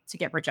afraid to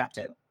get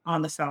rejected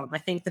on the phone. I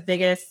think the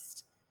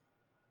biggest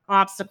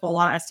obstacle a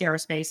lot of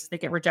SDRs face is they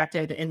get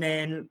rejected, and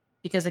then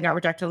because they got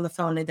rejected on the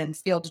phone, they then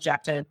feel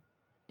dejected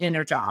in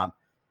their job.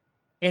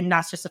 And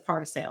that's just a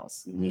part of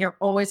sales. You're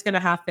always going to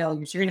have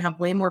failures. You're going to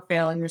have way more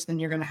failures than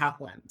you're going to have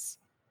wins.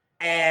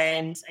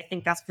 And I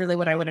think that's really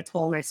what I would have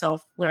told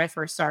myself when I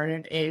first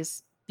started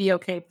is be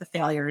okay with the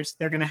failures.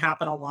 They're going to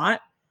happen a lot.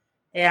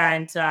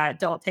 And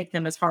don't take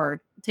them as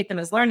hard. Take them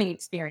as learning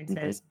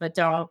experiences, but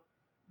don't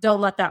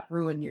let that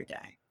ruin your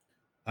day.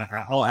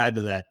 I'll add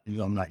to that.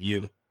 I'm not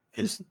you.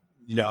 Is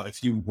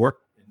if you work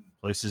in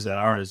places that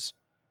aren't as,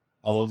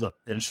 although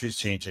the industry's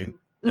changing,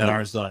 that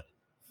aren't as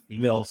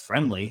female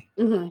friendly,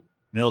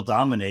 male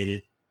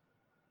dominated,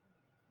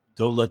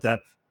 don't let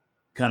that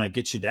kind of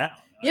get you down.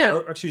 Yeah.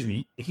 Or excuse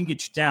me, it can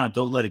get you down.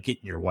 Don't let it get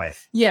in your way.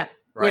 Yeah.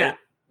 Right. Yeah.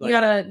 Like,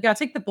 you gotta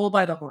take the bull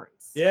by the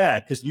horns. Yeah,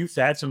 because you've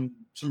had some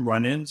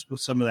run-ins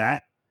with some of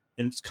that,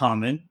 and it's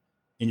common,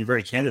 and you're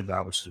very candid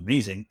about it, which is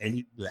amazing. And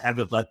you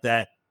haven't let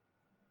that.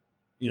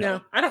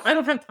 No, I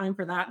don't have time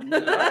for that.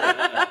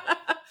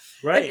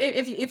 Right.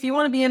 If you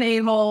want to be an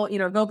a-hole,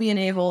 go be an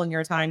a-hole in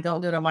your time.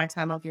 Don't do it on my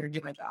time. I'm here to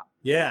do my job.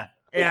 Yeah.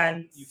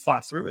 And you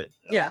fought through it.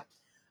 Yeah.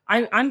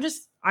 I'm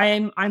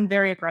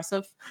very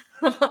aggressive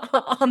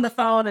on the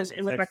phone and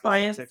with my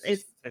clients.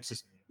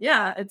 Texas.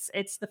 Yeah,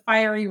 it's the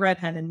fiery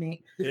redhead in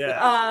me.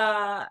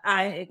 Yeah.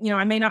 I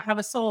may not have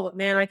a soul, but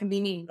man, I can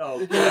be mean.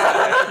 Oh.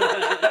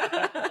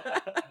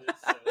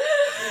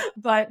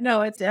 But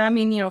no, if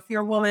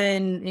you're a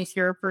woman, if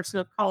you're a person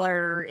of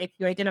color, if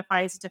you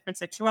identify as a different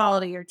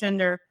sexuality or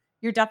gender,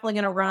 you're definitely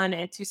going to run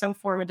into some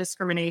form of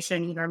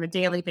discrimination, either on a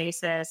daily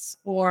basis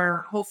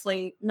or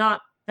hopefully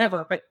not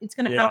ever, but it's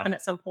going to happen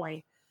at some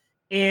point.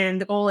 And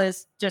the goal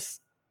is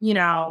just,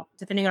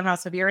 depending on how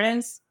severe it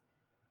is,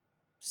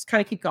 just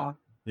kind of keep going.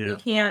 Yeah.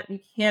 You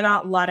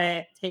cannot let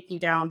it take you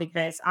down,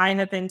 because I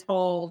have been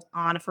told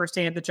on a first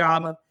day of the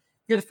job of,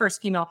 you're the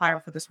first female hire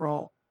for this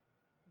role.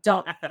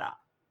 Don't F it up.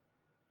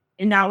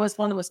 And that was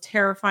one of the most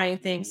terrifying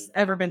things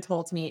ever been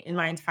told to me in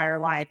my entire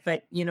life.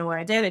 But you know what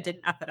I did? I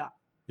didn't F it up.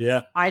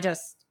 Yeah. I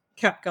just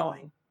kept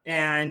going,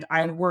 and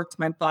I worked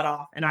my butt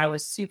off, and I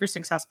was super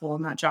successful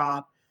in that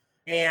job.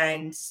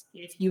 And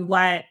if you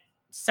let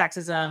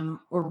sexism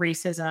or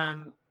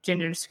racism,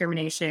 gender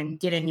discrimination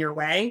get in your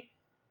way,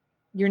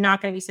 you're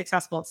not going to be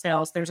successful at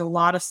sales. There's a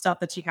lot of stuff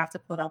that you have to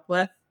put up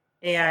with,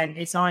 and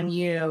it's on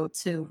you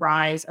to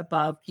rise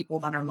above people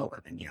that are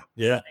lower than you.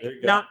 Yeah.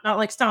 Not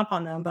like stomp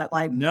on them, but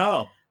like,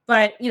 no,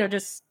 but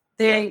just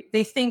they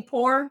think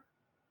poor,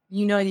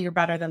 you're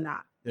better than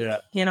that. Yeah.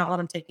 You cannot let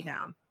them take you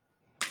down.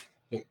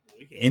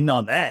 in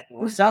on that.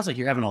 Well, it sounds like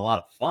you're having a lot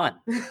of fun.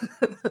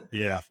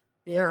 Yeah.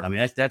 Yeah. I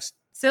mean, that's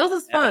Sales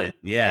is fun.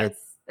 Yeah.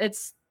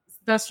 It's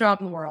the best job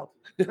in the world.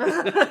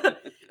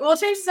 Well, it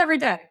changes every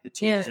day. It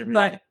changes every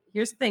but day.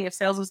 here's the thing. If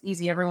sales was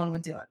easy, everyone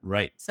would do it.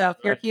 Right. So if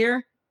you're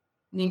here,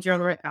 means you're on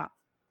the right path.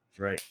 That's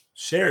right.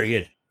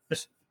 Sherry,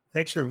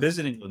 thanks for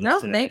visiting with us No,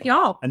 today. thank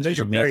y'all. I know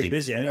you're very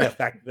busy. I know you have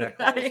back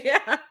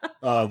Yeah.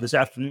 this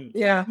afternoon.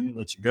 Yeah. I'm gonna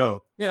let you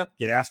go. Yeah.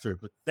 Get after it.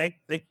 But thank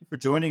you for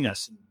joining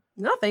us.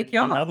 No, thank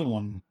y'all. Another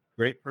one.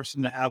 Great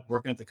person to have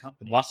working at the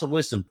company. Lots of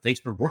wisdom. Thanks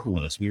for working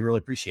with us. We really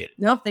appreciate it.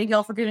 No, thank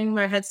y'all for getting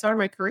my head start in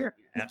my career.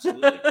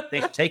 Absolutely.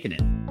 Thanks for taking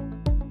it.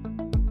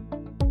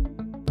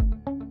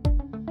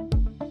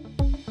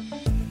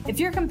 If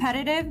you're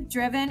competitive,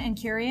 driven, and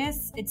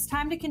curious, it's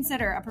time to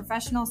consider a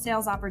professional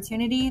sales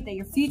opportunity that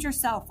your future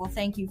self will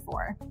thank you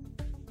for.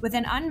 With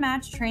an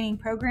unmatched training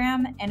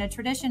program and a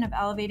tradition of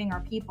elevating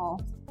our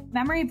people,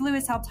 Memory Blue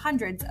has helped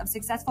hundreds of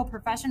successful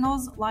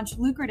professionals launch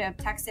lucrative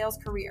tech sales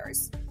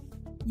careers.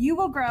 You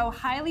will grow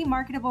highly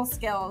marketable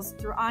skills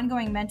through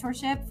ongoing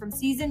mentorship from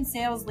seasoned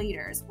sales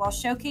leaders while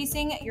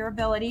showcasing your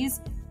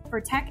abilities for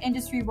tech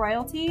industry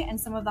royalty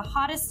and some of the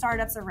hottest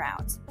startups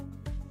around.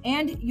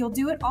 And you'll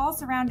do it all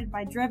surrounded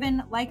by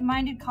driven,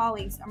 like-minded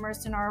colleagues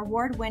immersed in our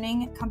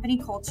award-winning company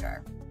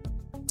culture.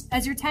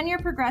 As your tenure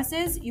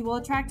progresses, you will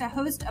attract a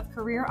host of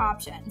career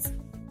options.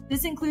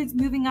 This includes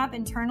moving up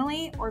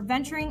internally or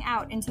venturing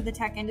out into the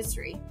tech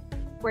industry,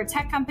 where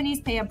tech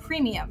companies pay a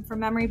premium for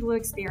Memory Blue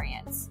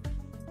experience.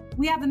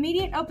 We have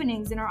immediate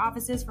openings in our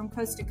offices from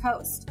coast to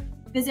coast.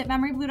 Visit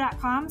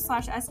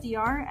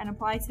memoryblue.com/SDR and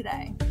apply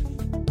today.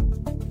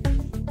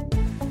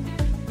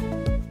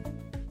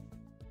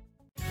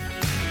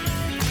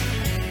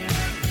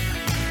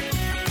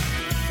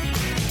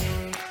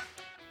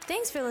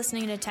 Thanks for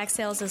listening to Tech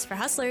Sales is for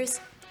Hustlers.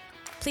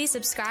 Please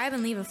subscribe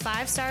and leave a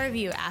 5-star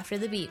review after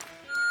the beep.